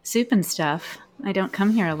Soup and Stuff, I don't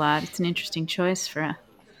come here a lot. It's an interesting choice for a...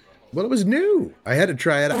 Well, it was new. I had to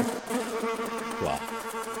try it out. Wow.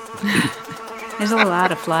 There's a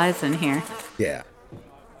lot of flies in here. Yeah.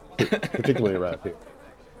 Particularly around here.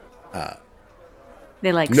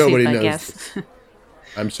 They like soup, I guess.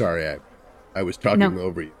 I'm sorry, I was talking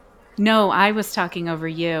over you. No, I was talking over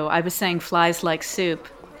you. I was saying flies like soup,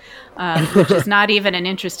 which is not even an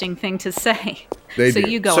interesting thing to say. They so do.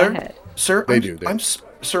 You go ahead. Sir, I'm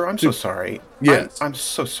so sorry. Yes. I'm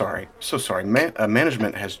so sorry. So sorry.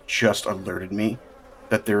 Management has just alerted me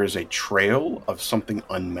that there is a trail of something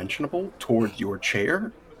unmentionable toward your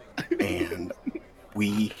chair. And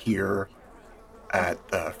we here at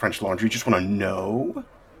the French Laundry just want to know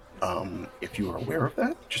if you are aware of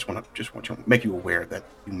that. Just want to make you aware that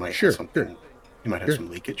you might have something. You might have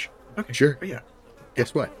some leakage. Okay. Sure. But yeah.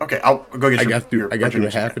 Guess what? Okay, I'll go get. I got through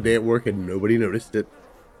a half a day at work and nobody noticed it.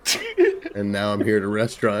 And now I'm here at a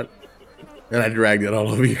restaurant, and I dragged it all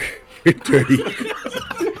over your dirty,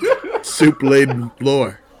 soup-laden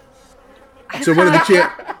floor. So what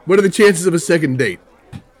are the chances of a second date?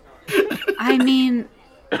 I mean,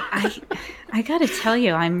 I got to tell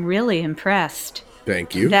you, I'm really impressed.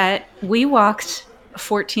 Thank you. That we walked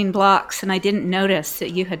 14 blocks and I didn't notice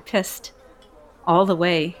that you had pissed all the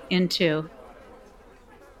way into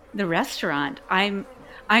the restaurant. I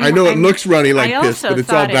know it looks runny like piss, but it's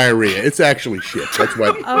all diarrhea. It's actually shit. That's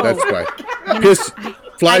why. That's why. Piss.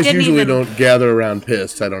 Flies usually don't gather around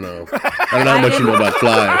piss. I don't know. I don't know how much you know about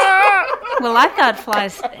flies. Well, I thought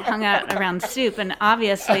flies hung out around soup, and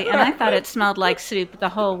I thought it smelled like soup the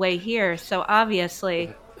whole way here. So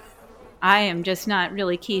obviously, I am just not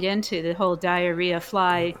really keyed into the whole diarrhea,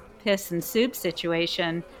 fly, piss, and soup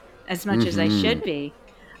situation as much as I should be.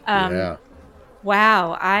 Yeah.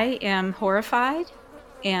 Wow, I am horrified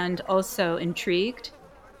and also intrigued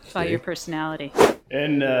by your personality.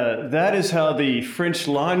 And that is how the French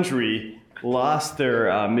Laundry lost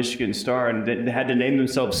their Michigan star, and they had to name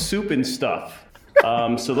themselves Soup and Stuff.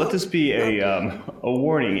 So let this be a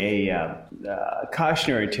warning, a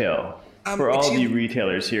cautionary tale for all of you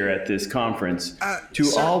retailers here at this conference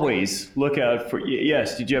to always look out for.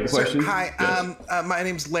 Yes, did you have a question? Hi, yes. My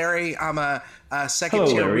name's Larry. I'm a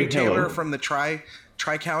second-tier retailer from the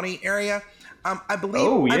Tri-County area. I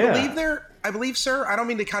believe, sir, I don't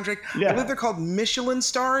mean to contradict. Yeah. I believe they're called Michelin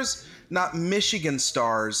stars, not Michigan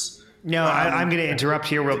stars. No, I'm going to interrupt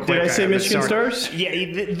here real quick. Did I say Michigan stars? Yeah,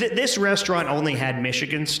 this restaurant only had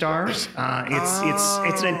Michigan stars.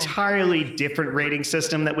 It's an entirely different rating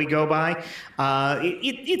system that we go by.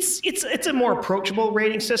 It's a more approachable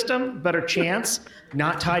rating system, better chance,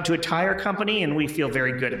 not tied to a tire company, and we feel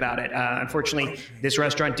very good about it. Unfortunately, this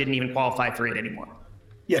restaurant didn't even qualify for it anymore.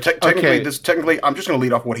 Yeah, technically, I'm just going to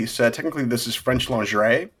lead off what he said. Technically, this is French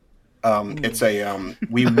lingerie. It's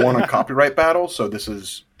we won a copyright battle, so this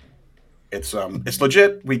is. It's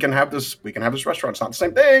legit. We can have this restaurant. It's not the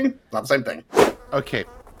same thing. Not the same thing. Okay,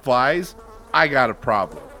 flies. I got a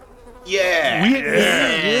problem. Yeah.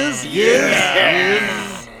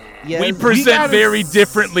 We present very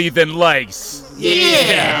differently than lice.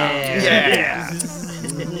 Yeah.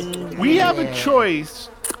 We have a choice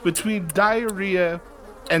between diarrhea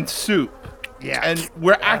and soup. Yeah. And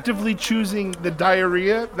we're actively choosing the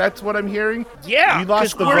diarrhea. That's what I'm hearing. Yeah,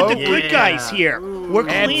 because we're the good guys here. We're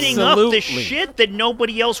cleaning up the shit that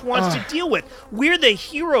nobody else wants to deal with. We're the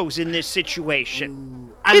heroes in this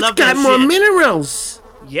situation. It's got more minerals.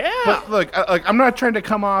 Yeah. But look, I'm not trying to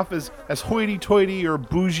come off as hoity-toity or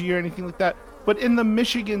bougie or anything like that. But in the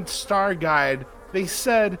Michigan Star Guide, they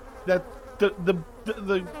said that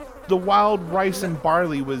the wild rice and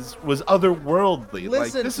barley was otherworldly.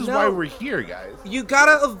 Listen, this is why we're here, guys. You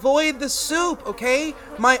gotta avoid the soup, okay?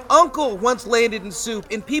 My uncle once landed in soup,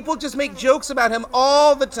 and people just make jokes about him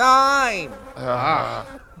all the time.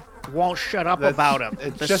 Won't shut up about him.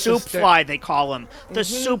 The soup fly, they call him. The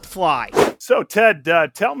soup fly. So, Ted,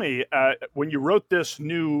 tell me, when you wrote this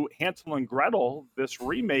new Hansel and Gretel, this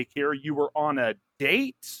remake here, you were on a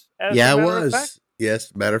date? Yeah, I was.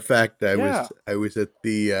 Yes, matter of fact, I was at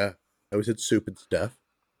the I was at Soup and Stuff.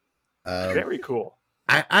 Very cool.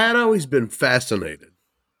 I had always been fascinated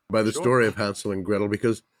by the story of Hansel and Gretel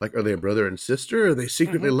because, like, are they a brother and sister, or are they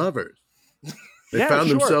secretly lovers? They found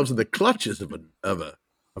themselves in the clutches of a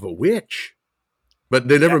witch, but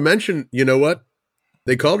they never mentioned. You know what?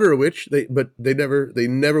 They called her a witch. But they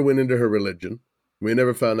never went into her religion. We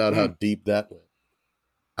never found out how deep that went.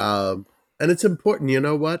 And it's important. You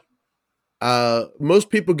know what? Most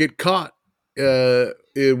people get caught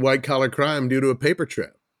in white collar crime due to a paper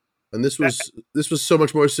trail, and this was so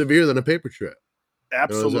much more severe than a paper trail.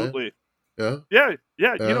 Absolutely. You know yeah.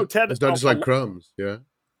 You know, Ted, it's not just like crumbs. Yeah.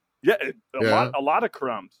 A lot of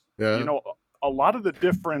crumbs. Yeah. You know, a lot of the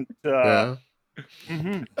different. Yeah.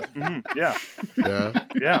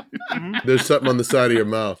 There's something on the side of your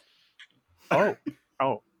mouth. Oh.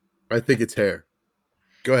 I think it's hair.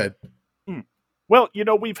 Go ahead. Well, you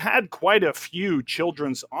know, we've had quite a few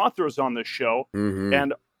children's authors on the show.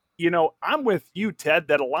 And, you know, I'm with you, Ted,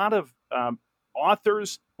 that a lot of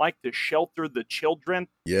authors like to shelter the children.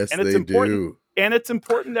 Yes, and it's important. And it's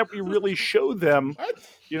important that we really show them,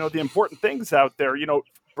 you know, the important things out there. You know,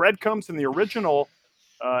 breadcrumbs in the original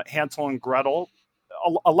Hansel and Gretel,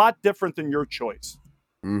 a lot different than your choice.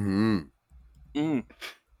 Well,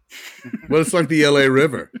 it's like the LA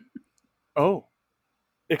River. Oh,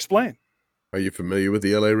 explain. Are you familiar with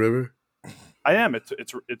the LA River? I am.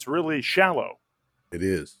 It's really shallow. It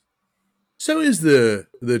is. So is the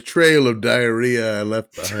trail of diarrhea I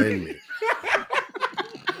left behind me.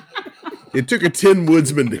 It took a Tin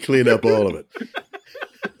Woodsman to clean up all of it.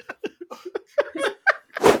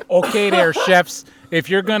 Okay there, chefs. If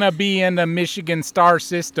you're going to be in the Michigan star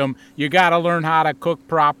system, you got to learn how to cook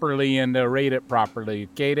properly and to rate it properly.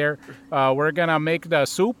 Okay there? We're going to make the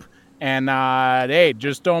soup. And, hey,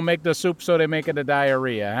 just don't make the soup so they make it a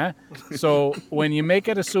diarrhea, huh? So when you make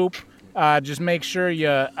it a soup, just make sure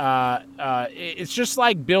it's just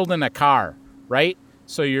like building a car, right?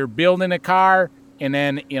 So you're building a car and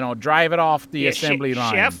then, drive it off the assembly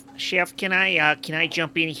line. Chef, can I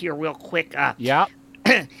jump in here real quick? Yeah.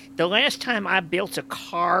 The last time I built a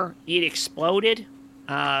car, it exploded.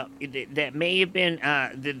 That may have been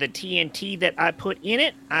the TNT that I put in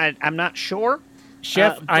it. I'm not sure.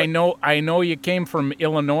 Chef, I know you came from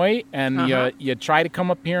Illinois and you try to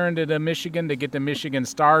come up here into the Michigan to get the Michigan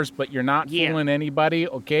stars, but you're not fooling anybody,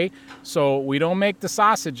 okay? So we don't make the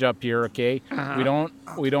sausage up here, okay? We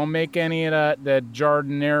don't make any of the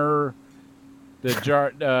jardiniere,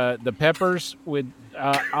 the peppers with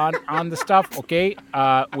on the stuff, okay?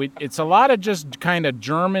 It's a lot of just kind of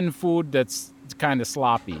German food that's kind of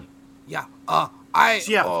sloppy. Yeah.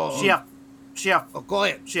 Chef. Oh, go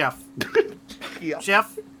ahead, Chef.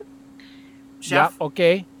 Chef. Yeah.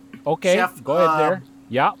 Okay. Chef, go ahead there.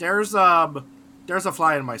 Yeah. There's a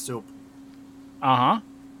fly in my soup.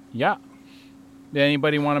 Yeah. Did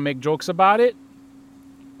anybody want to make jokes about it?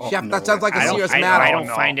 Chef, that sounds like a serious matter. I don't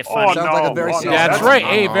find it funny. Sounds like a very serious That's matter. right.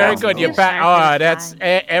 Hey, very good. You that's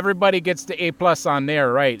everybody gets the A+ on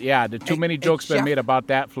there, right? Yeah. The too many jokes been made about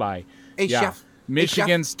that fly. Hey, Chef.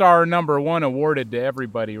 Michigan star #1 awarded to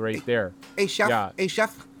everybody right there. Hey, Chef. Yeah. Hey,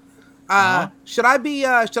 Chef. Should I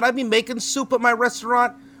be making soup at my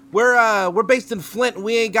restaurant? We're based in Flint and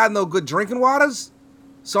we ain't got no good drinking waters.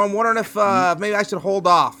 So I'm wondering if maybe I should hold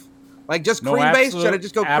off. Like just cream based? Should I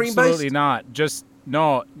just go cream based? Absolutely not.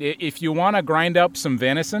 No. If you want to grind up some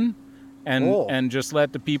venison and just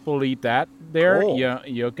let the people eat that there,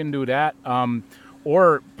 you can do that.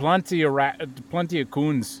 Or plenty of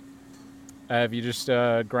coons. If you just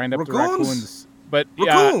grind up the raccoons. But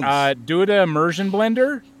do the immersion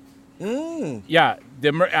blender. Yeah,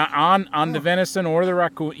 on the venison or the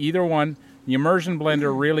raccoon, either one, the immersion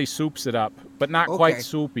blender really soups it up, but not quite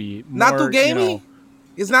soupy. Not too gamey?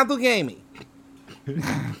 It's not too gamey.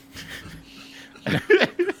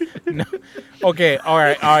 No. Okay, all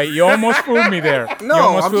right. You almost fooled me there.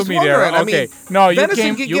 No, I'm just wondering. Okay,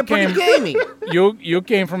 pretty gamey. You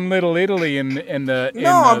came from Little Italy in the big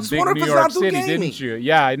New York City, didn't you?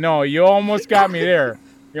 Yeah, no, you almost got me there.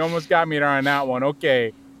 You almost got me there on that one.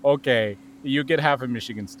 Okay, you get half a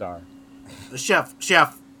Michigan star. Chef.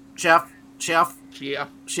 Yeah,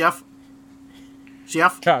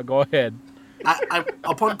 go ahead.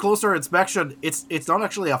 Upon closer inspection, it's not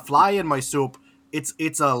actually a fly in my soup.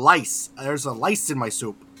 It's a lice. There's a lice in my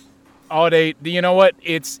soup. Oh, you know what?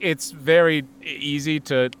 It's very easy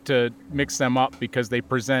to mix them up because they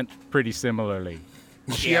present pretty similarly.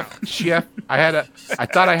 Chef, I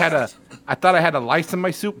thought I had a lice in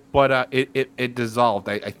my soup, but it dissolved.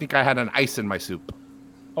 I think I had an ice in my soup.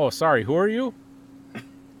 Oh, sorry. Who are you?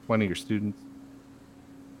 One of your students.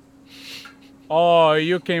 Oh,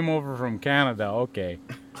 you came over from Canada. Okay.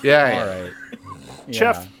 Yeah. All right.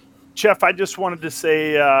 Yeah. Chef, I just wanted to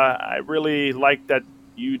say I really like that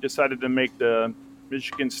you decided to make the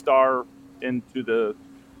Michigan star into the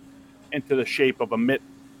shape of a mitt.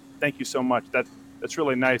 Thank you so much. That's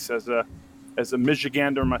really nice as a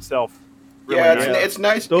Michigander myself. Really it's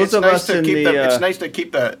nice. It's nice to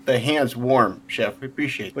keep the hands warm, Chef. We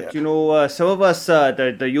appreciate that. But some of us,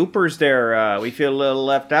 the Yoopers there, we feel a little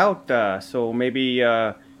left out. So maybe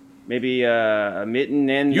a mitten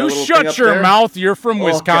and you shut your mouth. You're from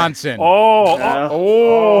Wisconsin. Okay.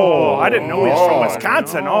 I didn't know he was from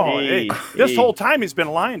Wisconsin. This whole time he's been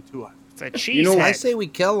lying to us. It's a cheese. I say we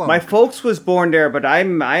kill him. My folks was born there, but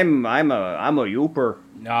I'm a Yooper.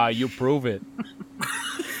 Nah, you prove it.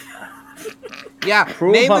 Yeah,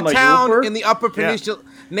 name the town in the Upper Peninsula.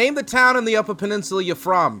 Name the town in the Upper Peninsula you're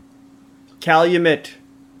from. Calumet.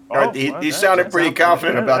 He sounded pretty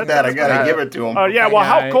confident about that. I gotta give it to him.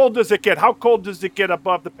 How cold does it get? How cold does it get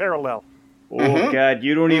above the parallel? Oh God,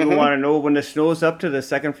 you don't even want to know when the snow's up to the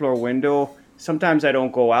second floor window. Sometimes I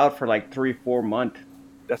don't go out for like 3-4 months.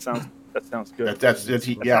 That sounds good. That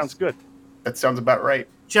sounds good. That sounds about right.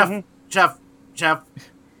 Chef. Yeah.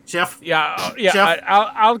 Chef.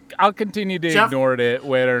 I'll continue to ignore it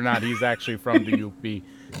whether or not he's actually from the UP.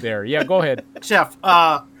 There. Yeah, go ahead. Chef.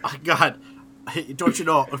 God. Don't you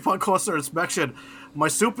know? Upon closer inspection, my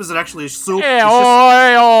soup isn't actually soup. Hey,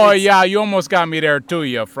 Oh, yeah, you almost got me there, too,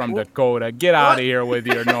 you from Dakota. Get out of here with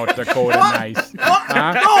your North Dakota nice.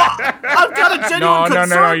 Huh? No, I've got a genuine concern.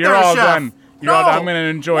 No, you're all Chef. done. I'm going to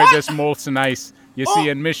enjoy this Molson Ice. You see,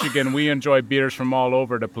 in Michigan, we enjoy beers from all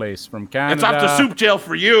over the place. From Canada. It's off to soup jail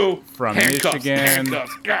for you. From handcuffs, Michigan.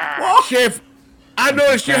 Chef, I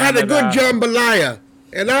noticed you had a good jambalaya.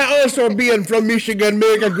 And I also, being from Michigan,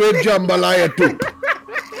 make a good jambalaya, too.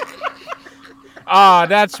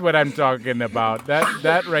 That's what I'm talking about.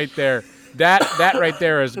 That right there. That right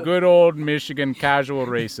there is good old Michigan casual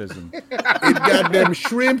racism. It got them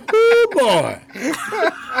shrimp, oh boy.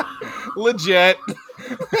 Legit.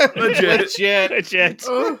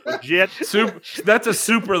 That's a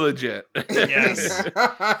super legit. Yes.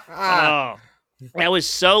 Oh, that was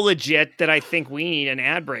so legit that I think we need an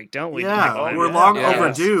ad break, don't we? Yeah, we're long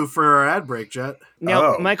overdue for our ad break, Jet.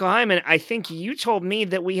 Now, Michael Hyman, I think you told me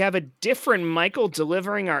that we have a different Michael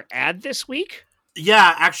delivering our ad this week.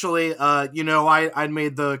 Yeah, actually, I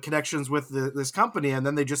made the connections with this company, and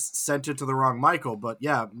then they just sent it to the wrong Michael. But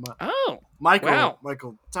yeah, Michael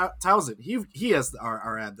Tauzin, he has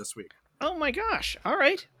our ad this week. Oh my gosh! All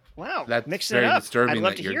right, wow, that's mixing very it up. disturbing I'd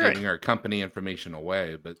love that to you're hear giving our company information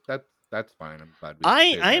away, but that's fine. I'm glad.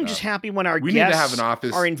 I am just happy when our guests need to have an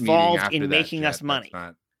office are involved in that, making us money.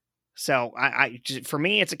 Not... So for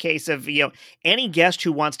me, it's a case of, any guest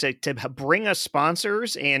who wants to bring us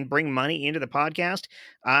sponsors and bring money into the podcast,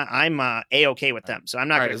 I'm A-okay with them. So I'm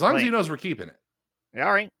not going to as long as he knows we're keeping it.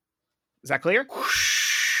 All right. Is that clear?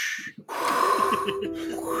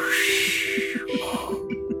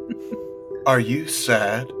 Are you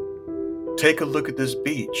sad? Take a look at this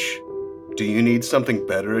beach. Do you need something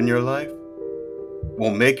better in your life?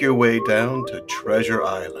 Well, make your way down to Treasure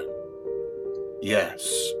Island.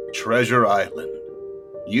 Yes, Treasure Island.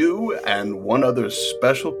 You and one other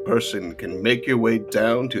special person can make your way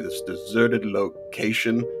down to this deserted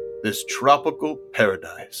location, this tropical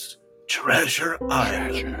paradise, Treasure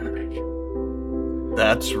Island.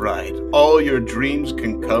 That's right, all your dreams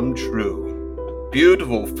can come true.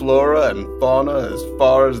 Beautiful flora and fauna as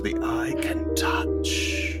far as the eye can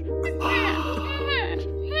touch.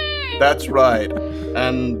 That's right,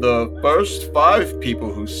 and the first 5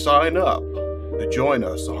 people who sign up to join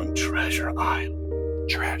us on Treasure Island.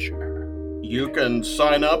 You can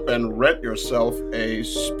sign up and rent yourself a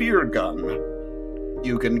spear gun.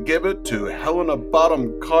 You can give it to Helena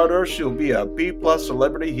Bottom Carter. She'll be a B+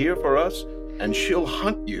 celebrity here for us, and she'll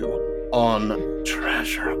hunt you on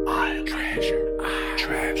Treasure Island.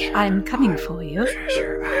 I'm coming for you.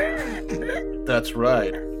 Treasure Island. That's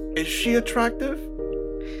right. Is she attractive?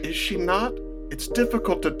 Is she not? It's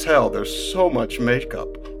difficult to tell. There's so much makeup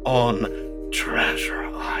on Treasure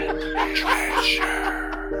Island.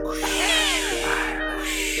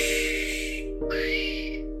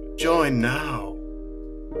 Join now.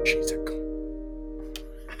 She's a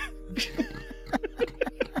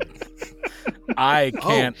I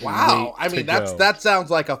can't. Oh, wow. Wait I mean, to that sounds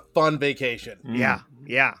like a fun vacation. Yeah.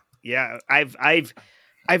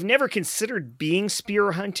 I've never considered being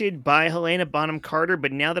spear hunted by Helena Bonham Carter,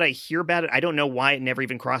 but now that I hear about it, I don't know why it never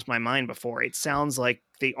even crossed my mind before. It sounds like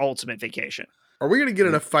the ultimate vacation. Are we going to get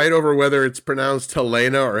in a fight over whether it's pronounced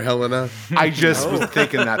Helena or Helena? I just was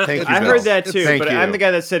thinking that. Thank you, I Bill. heard that too, Thank but you. I'm the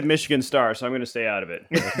guy that said Michigan Star, so I'm going to stay out of it.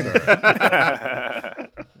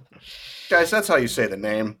 Guys, that's how you say the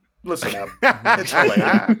name. Listen up. It's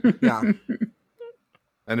Helena. Yeah.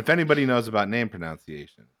 And if anybody knows about name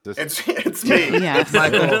pronunciation, it's me. Yes.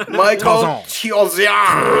 Michael Tauzin.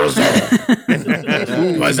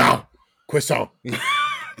 Croissant.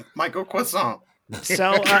 Michael Croissant.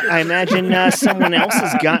 So I imagine someone else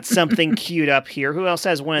has got something queued up here. Who else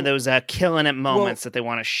has one of those killing it moments that they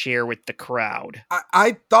want to share with the crowd?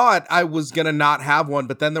 I thought I was going to not have one,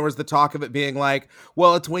 but then there was the talk of it being like,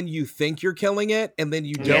 well, it's when you think you're killing it and then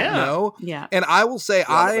you don't know. Yeah. And I will say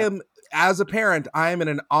as a parent, I am in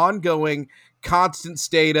an ongoing, constant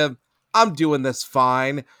state of, I'm doing this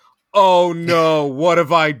fine. Oh no, what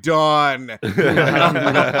have I done?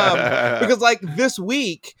 Because like this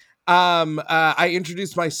week, I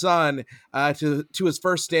introduced my son to his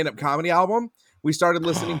first stand-up comedy album. We started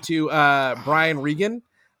listening to Brian Regan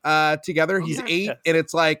together. He's 8, and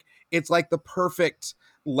it's like the perfect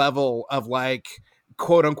level of like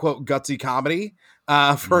quote unquote gutsy comedy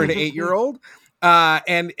for an 8-year-old.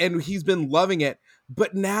 And he's been loving it.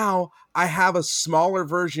 But now I have a smaller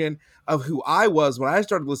version of who I was when I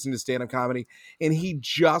started listening to stand-up comedy, and he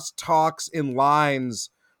just talks in lines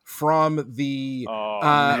from the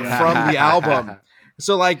album.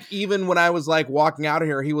 So like even when I was like walking out of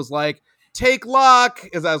here, he was like, "Take luck,"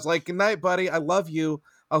 as I was like, "Good night, buddy. I love you.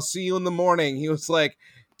 I'll see you in the morning." He was like,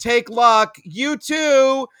 take luck, you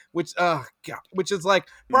too. Which is like,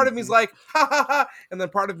 part of me's like, ha ha ha, and then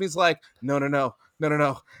part of me's like, no.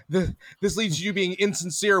 This leads to you being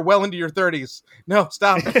insincere well into your 30s. No,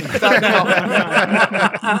 stop now.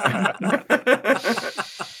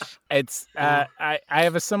 It's I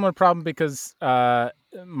have a similar problem because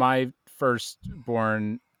my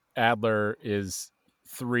firstborn Adler is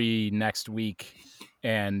 3 next week,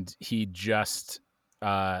 and he just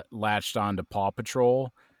latched on to Paw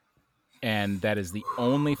Patrol, and that is the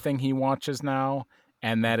only thing he watches now,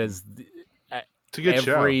 and that is it's a good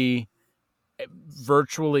show.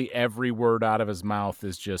 Virtually every word out of his mouth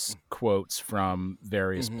is just quotes from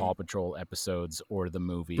various Paw Patrol episodes or the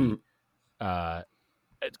movie,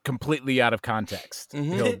 completely out of context.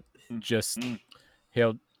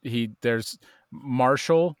 There's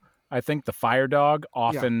Marshall, I think, the fire dog.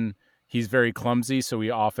 Often he's very clumsy, so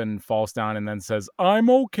he often falls down and then says, "I'm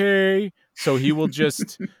okay." So he will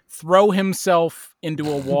just throw himself into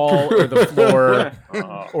a wall or the floor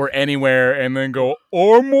or anywhere and then go,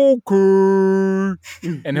 "I'm okay."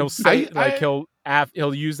 And he'll say,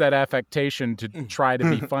 he'll use that affectation to try to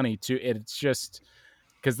be funny too. It's just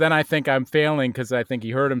because then I think I'm failing because I think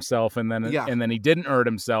he hurt himself, and then he didn't hurt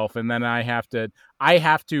himself, and then I have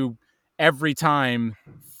to every time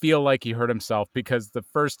feel like he hurt himself, because the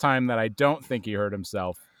first time that I don't think he hurt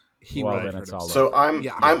himself, then it's all so I'm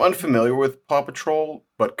unfamiliar with Paw Patrol,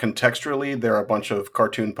 but contextually, there are a bunch of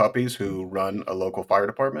cartoon puppies who run a local fire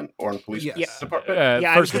department or police department.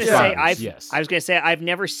 I was going to say I've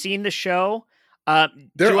never seen the show.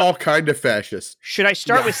 They're all kind of fascist. Should I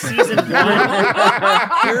start with season 1?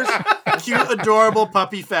 Here's cute, adorable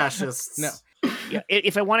puppy fascists. No. Yeah,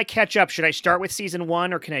 if I want to catch up, should I start with season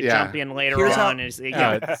 1 or can I jump in later on?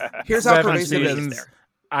 Here's how pervasive it is.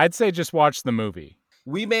 I'd say just watch the movie.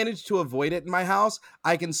 We managed to avoid it in my house.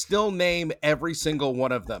 I can still name every single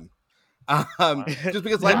one of them. Just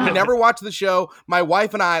because we never watched the show. My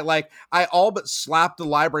wife and I all but slapped the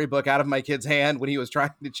library book out of my kid's hand when he was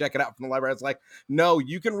trying to check it out from the library. I was like, no,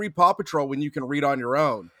 you can read Paw Patrol when you can read on your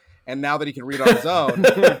own. And now that he can read on his own,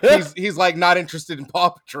 he's like not interested in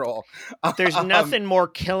Paw Patrol. There's nothing more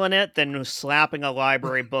killing it than slapping a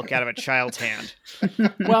library book out of a child's hand.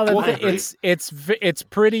 Well, it's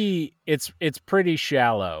pretty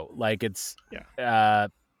shallow. Like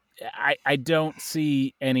I don't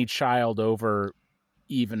see any child over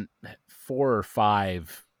even 4 or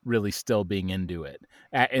 5 really still being into it.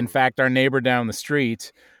 In fact, our neighbor down the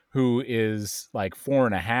street, who is like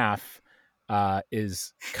 4.5,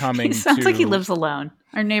 is coming. Sounds like he lives alone.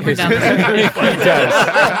 Our neighbor down the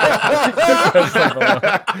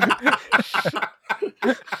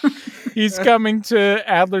street. He's coming to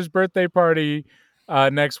Adler's birthday party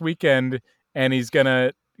next weekend, and he's going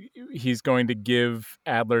to give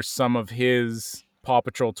Adler some of his Paw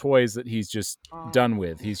Patrol toys that he's just done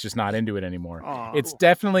with. He's just not into it anymore. It's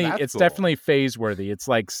definitely phase worthy. It's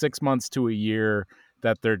like 6 months to a year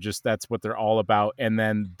that that's what they're all about, and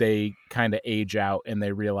then they kind of age out and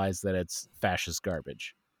they realize that it's fascist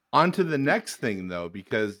garbage. On to the next thing, though,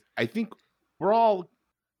 because I think we're all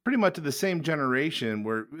pretty much of the same generation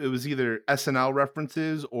where it was either SNL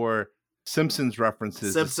references or Simpsons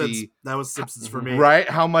references. Simpsons. That was Simpsons for me. Right?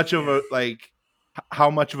 How much of a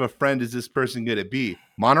friend is this person going to be?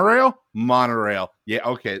 Monorail? Yeah,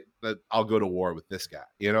 okay. I'll go to war with this guy.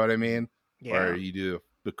 You know what I mean? Yeah. Or you do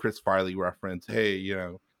the Chris Farley reference. Hey,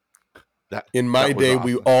 that in my day, awesome.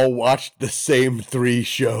 We all watched the same 3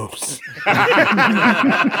 shows.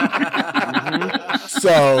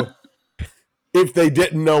 So if they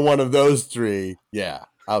didn't know one of those 3,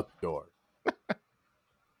 out the door.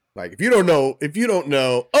 Like if you don't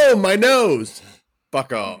know, oh, my nose.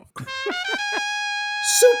 Fuck off.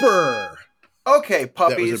 Super. Okay,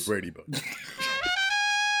 puppies. That was a Brady book.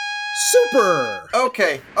 Super.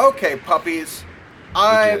 Okay, puppies.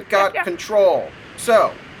 I've got control.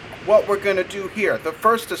 So, what we're going to do here. The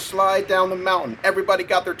first to slide down the mountain. Everybody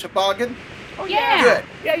got their toboggan? Oh, yeah. Good.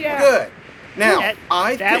 Yeah. Good. Now,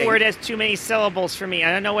 that word has too many syllables for me.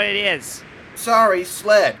 I don't know what it is. Sorry,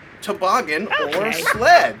 sled. Toboggan or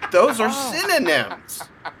sled. Those are synonyms.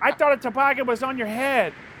 I thought a toboggan was on your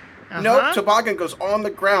head. Nope, toboggan goes on the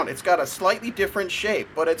ground. It's got a slightly different shape,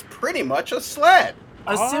 but it's pretty much a sled.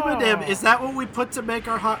 A synonym, is that what we put to make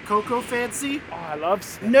our hot cocoa fancy? Oh, I love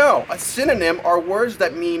synonym. No, a synonym are words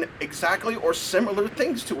that mean exactly or similar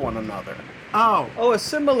things to one another. Oh, a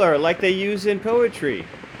similar, like they use in poetry.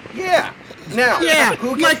 Yeah. Now,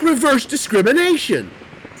 like reverse discrimination.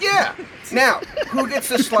 Yeah. Now, who gets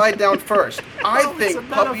to slide down first? I think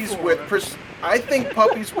puppies with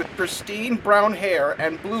pristine brown hair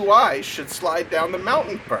and blue eyes should slide down the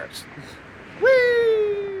mountain first.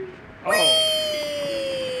 Whee!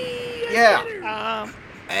 Yeah.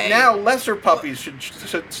 Now lesser puppies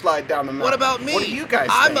should slide down the mountain. What about me? What do you guys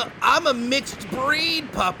think? I'm a mixed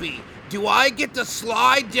breed puppy. Do I get to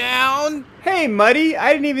slide down? Hey, Muddy,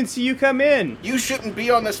 I didn't even see you come in. You shouldn't be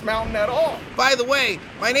on this mountain at all. By the way,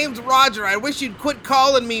 my name's Roger. I wish you'd quit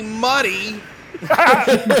calling me Muddy.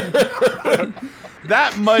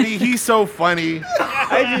 That Muddy, he's so funny.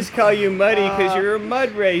 I just call you Muddy because you're a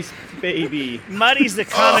mud race baby. Muddy's the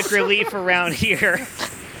comic relief around here.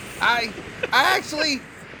 I actually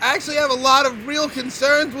have a lot of real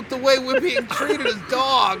concerns with the way we're being treated as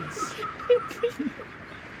dogs.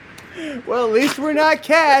 Well, at least we're not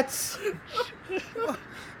cats.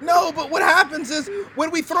 No, but what happens is when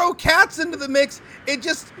we throw cats into the mix, it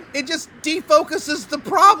just defocuses the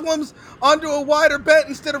problems onto a wider bet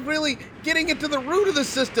instead of really getting into the root of the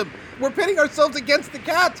system. We're pitting ourselves against the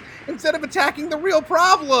cats instead of attacking the real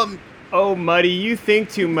problem. Oh, Muddy, you think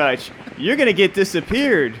too much. You're gonna get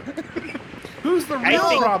disappeared. Who's the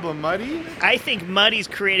real problem, Muddy? I think Muddy's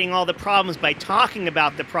creating all the problems by talking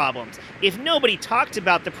about the problems. If nobody talked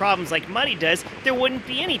about the problems like Muddy does, there wouldn't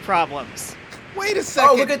be any problems. Wait a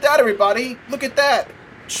second. Oh, look at that, everybody. Look at that.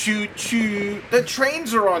 Choo choo. The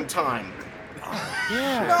trains are on time.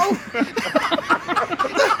 Yeah. No.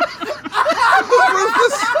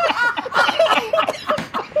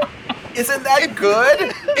 Isn't that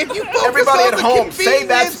good? If you focus everybody on at the home, say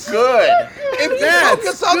that's good. If you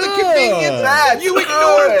focus on the convenience, you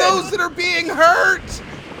ignore those that are being hurt.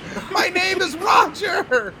 My name is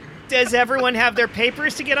Roger. Does everyone have their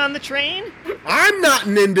papers to get on the train? I'm not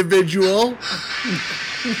an individual.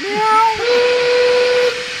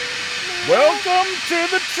 Welcome to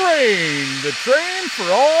the train for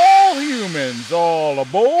all humans. All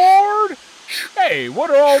aboard. Hey, what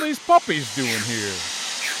are all these puppies doing here?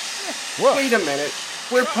 What? Wait a minute.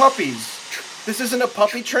 We're puppies. This isn't a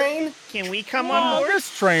puppy train? Can we come on board?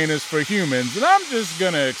 This train is for humans, and I'm just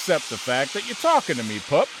going to accept the fact that you're talking to me,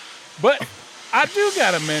 pup. But I do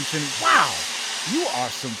got to mention, wow, you are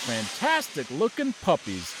some fantastic-looking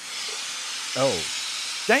puppies. Oh,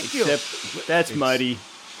 thank you. That's Muddy.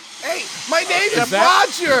 Hey, my name is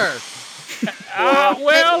Roger.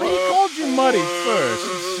 Well, he called you Muddy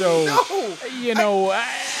first, so, you know,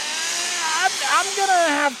 I'm going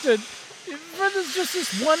to have to, for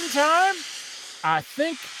this one time, I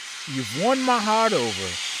think you've won my heart over,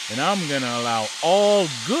 and I'm going to allow all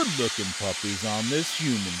good-looking puppies on this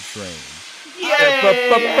human train. They're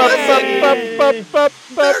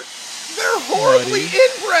horribly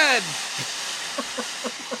inbred.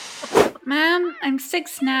 Ma'am, I'm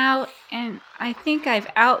 6 now, and I think I've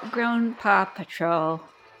outgrown Paw Patrol.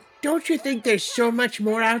 Don't you think there's so much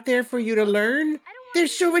more out there for you to learn?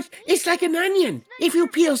 There's so much. It's like an onion. If you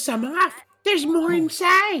peel some off, there's more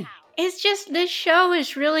inside. It's just, this show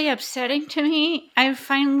is really upsetting to me. I've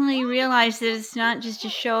finally realized that it's not just a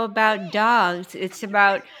show about dogs. It's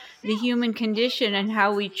about the human condition and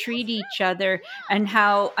how we treat each other and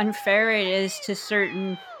how unfair it is to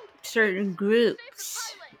certain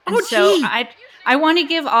groups. And so I want to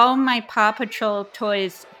give all my Paw Patrol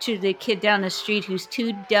toys to the kid down the street who's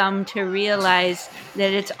too dumb to realize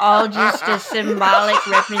that it's all just a symbolic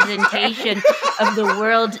representation of the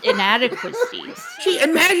world's inadequacies. Gee,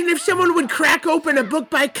 imagine if someone would crack open a book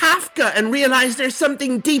by Kafka and realize there's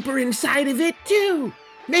something deeper inside of it, too.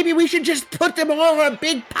 Maybe we should just put them all on a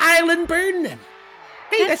big pile and burn them.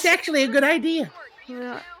 Hey, that's actually a good idea.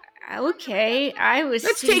 Well, okay,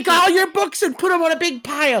 Let's take all your books and put them on a big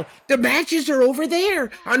pile. The matches are over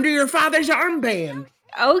there, under your father's armband.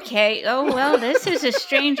 Okay, oh well, this is a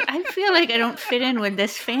strange... I feel like I don't fit in with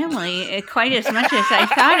this family quite as much as I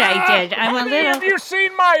thought I did. Have you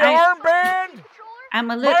seen my armband?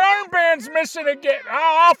 My armband's missing again.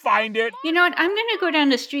 I'll find it. You know what, I'm going to go down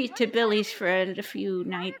the street to Billy's for a few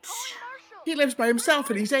nights. He lives by himself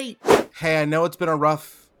and he's 8. Hey, I know it's been a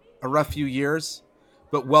rough few years,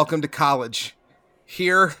 but welcome to college.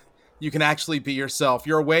 Here, you can actually be yourself.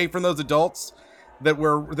 You're away from those adults that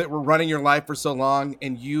were running your life for so long,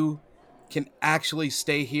 and you can actually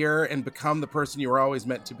stay here and become the person you were always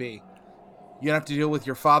meant to be. You don't have to deal with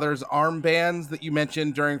your father's armbands that you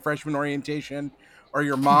mentioned during freshman orientation or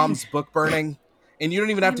your mom's book burning, and you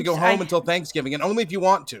don't even have to go home until Thanksgiving, and only if you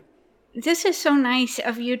want to. This is so nice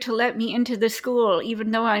of you to let me into the school,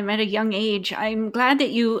 even though I'm at a young age. I'm glad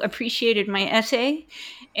that you appreciated my essay,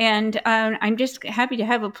 and I'm just happy to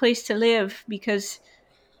have a place to live because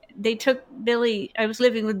they took Billy. I was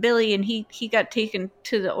living with Billy, and he got taken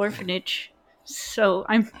to the orphanage. So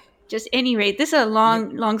I'm just any rate, this is a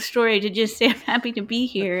long story to just say I'm happy to be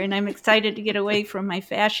here and I'm excited to get away from my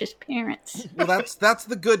fascist parents. Well, that's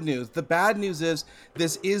the good news. The bad news is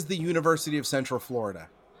this is the University of Central Florida.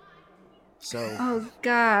 So. Oh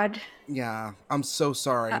God. Yeah, I'm so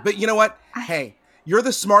sorry. But you know what? Hey, you're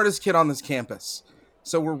the smartest kid on this campus.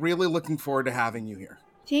 So we're really looking forward to having you here.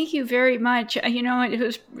 Thank you very much. You know,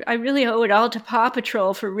 I really owe it all to Paw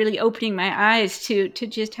Patrol for really opening my eyes to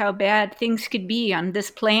just how bad things could be on this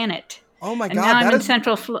planet. Oh my and God, now I'm in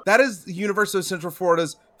Central Florida. That is the University of Central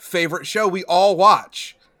Florida's favorite show. We all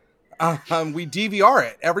watch. We DVR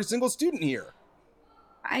it. Every single student here.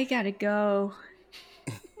 I gotta go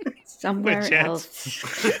somewhere else.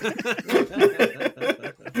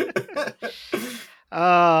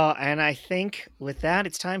 And I think with that,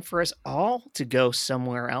 it's time for us all to go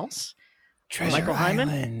somewhere else. Treasure Michael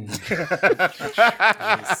Hyman.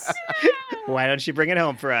 Why don't you bring it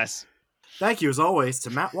home for us? Thank you, as always, to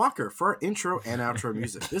Matt Walker for our intro and outro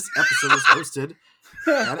music. This episode was hosted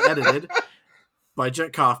and edited by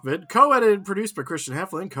Jet Kaufman, co-edited and produced by Christian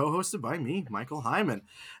Heflin, co-hosted by me, Michael Hyman.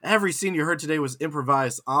 Every scene you heard today was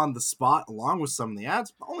improvised on the spot, along with some of the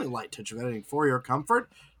ads. Only a light touch of editing for your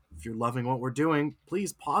comfort. If you're loving what we're doing,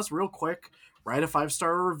 please pause real quick, write a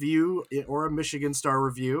 5-star review or a Michigan star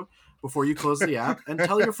review before you close the app, and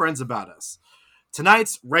tell your friends about us.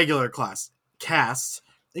 Tonight's regular cast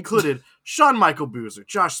included Sean Michael Boozer,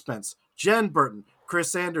 Josh Spence, Jen Burton,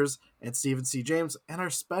 Chris Sanders, and Stephen C. James, and our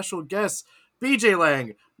special guests, BJ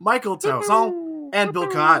Lange, Michael Tauzin, and Bill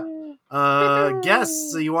Chott.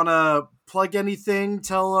 Guests, you want to plug anything?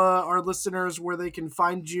 Tell our listeners where they can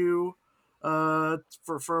find you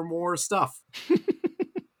for more stuff.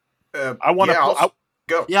 I want to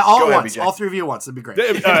go. Yeah, all at once. BJ. All three of you at once. It'd be great.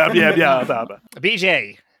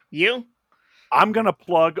 BJ, you? I'm going to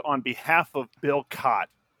plug on behalf of Bill Chott.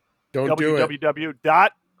 Don't do it. www.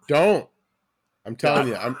 Don't. I'm telling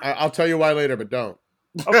you. I'll tell you why later, but don't.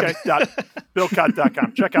 Okay.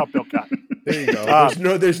 BillChott.com. Check out Bill Chott. There you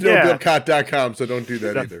go. There's no BillChott.com, so don't do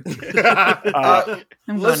that either.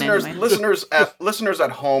 Listeners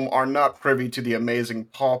at home are not privy to the amazing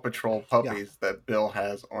Paw Patrol puppies that Bill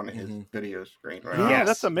has on his video screen right now. Yeah,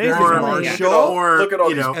 that's amazing. Look at all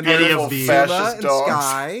these any of the fascist dogs.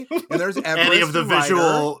 Sky, and there's any of the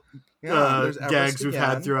visual gags we've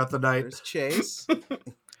had throughout the night. There's Chase.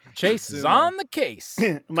 Chase is on the case.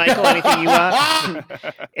 Michael, anything you want?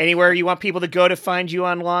 Anywhere you want people to go to find you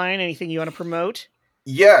online? Anything you want to promote?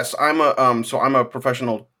 Yes, I'm a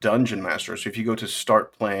professional dungeon master. So if you go to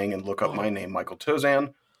Start Playing and look up my name, Michael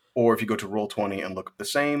Tauzin, or if you go to Roll20 and look up the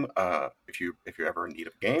same, if you're ever in need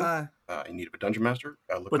of a game, in need of a dungeon master,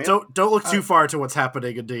 look. But don't look too far to what's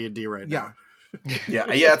happening in D&D right now. Yeah,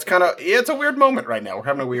 it's a weird moment right now. We're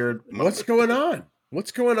having a weird moment. What's going on?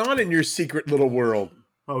 What's going on in your secret little world?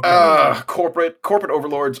 Okay. Corporate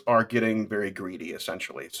overlords are getting very greedy,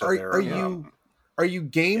 essentially. So are you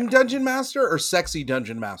game dungeon master or sexy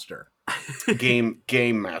dungeon master? Game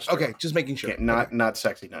master. Okay, just making sure. Not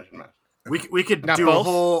sexy dungeon master. We could do a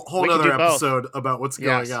whole other episode about what's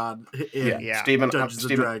going on. Stephen,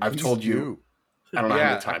 I've told you. I don't know how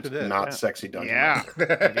many times. Not sexy dungeon master.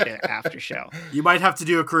 Maybe the after show. You might have to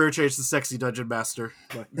do a career change to sexy dungeon master.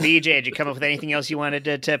 BJ, did you come up with anything else you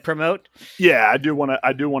wanted to promote? Yeah, I do want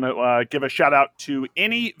to give a shout out to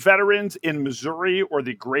any veterans in Missouri or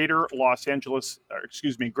the greater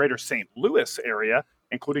greater St. Louis area,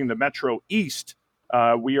 including the Metro East.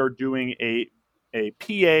 We are doing a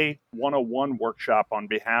PA 101 workshop on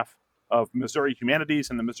behalf of Missouri Humanities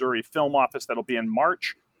and the Missouri Film Office. That'll be in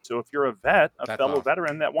March. So if you're a fellow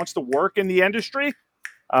veteran that wants to work in the industry,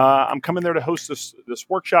 I'm coming there to host this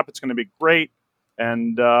workshop. It's going to be great.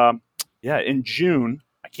 And in June,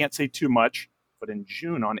 I can't say too much, but in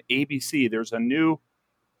June on ABC, there's a new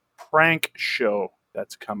prank show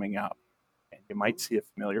that's coming up. And you might see a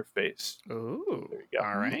familiar face. Ooh, there you go.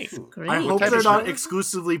 All right. Great. I hope they're not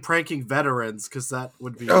exclusively pranking veterans, because that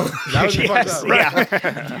would be...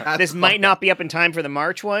 This might not be up in time for the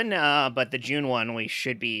March one, but the June one we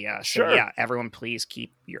should be. Sure. So yeah, everyone please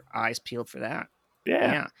keep your eyes peeled for that.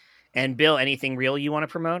 Yeah. And Bill, anything real you want to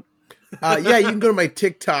promote? You can go to my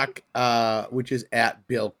TikTok, which is at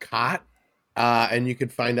Bill Chott. And you can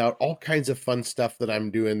find out all kinds of fun stuff that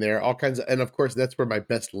I'm doing there. And of course, that's where my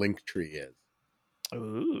best link tree is.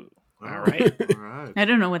 Ooh. All right. I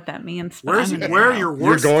don't know what that means. Where are your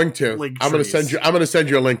worst? You're going to. Link I'm going to send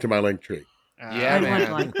you a link to my link tree. I want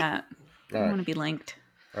to like that. I want to be linked.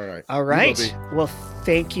 All right. Well,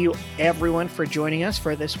 thank you everyone for joining us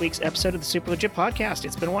for this week's episode of the Super Legit Podcast.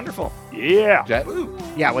 It's been wonderful. Yeah. Jet?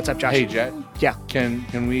 Yeah. What's up, Josh? Hey, Jet. Yeah.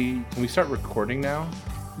 Can we start recording now?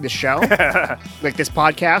 the show, like this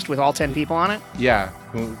podcast with all 10 people on it? Yeah.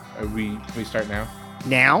 Can we start now?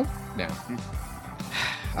 Now? Now.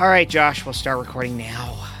 All right, Josh, we'll start recording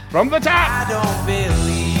now. From the top. I don't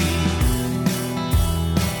believe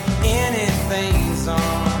anything's on.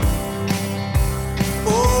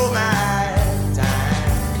 Oh my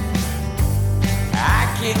time. I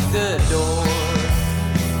kicked the door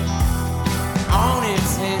on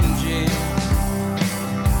its hinges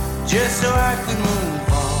just so I could move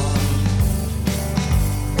on.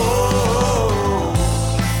 Oh,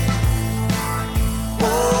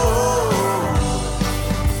 oh,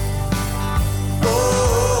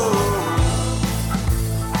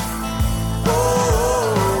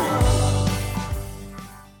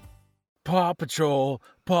 Paw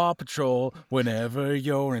Patrol, whenever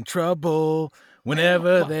you're in trouble,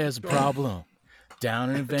 whenever there's a problem,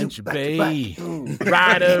 down in Adventure Bay,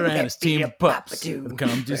 Ryder and his team of pups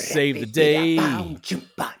come to save the day.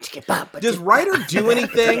 Does Ryder do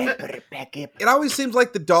anything? It always seems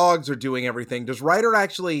like the dogs are doing everything. Does Ryder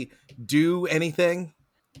actually do anything?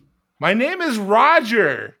 My name is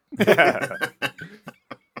Roger.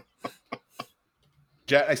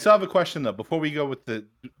 Jet, I still have a question though. Before we go with the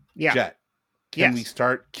Jet, can we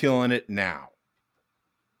start killing it now?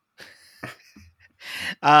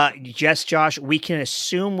 Yes, Josh, we can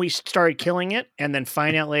assume we started killing it and then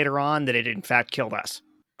find out later on that it in fact killed us.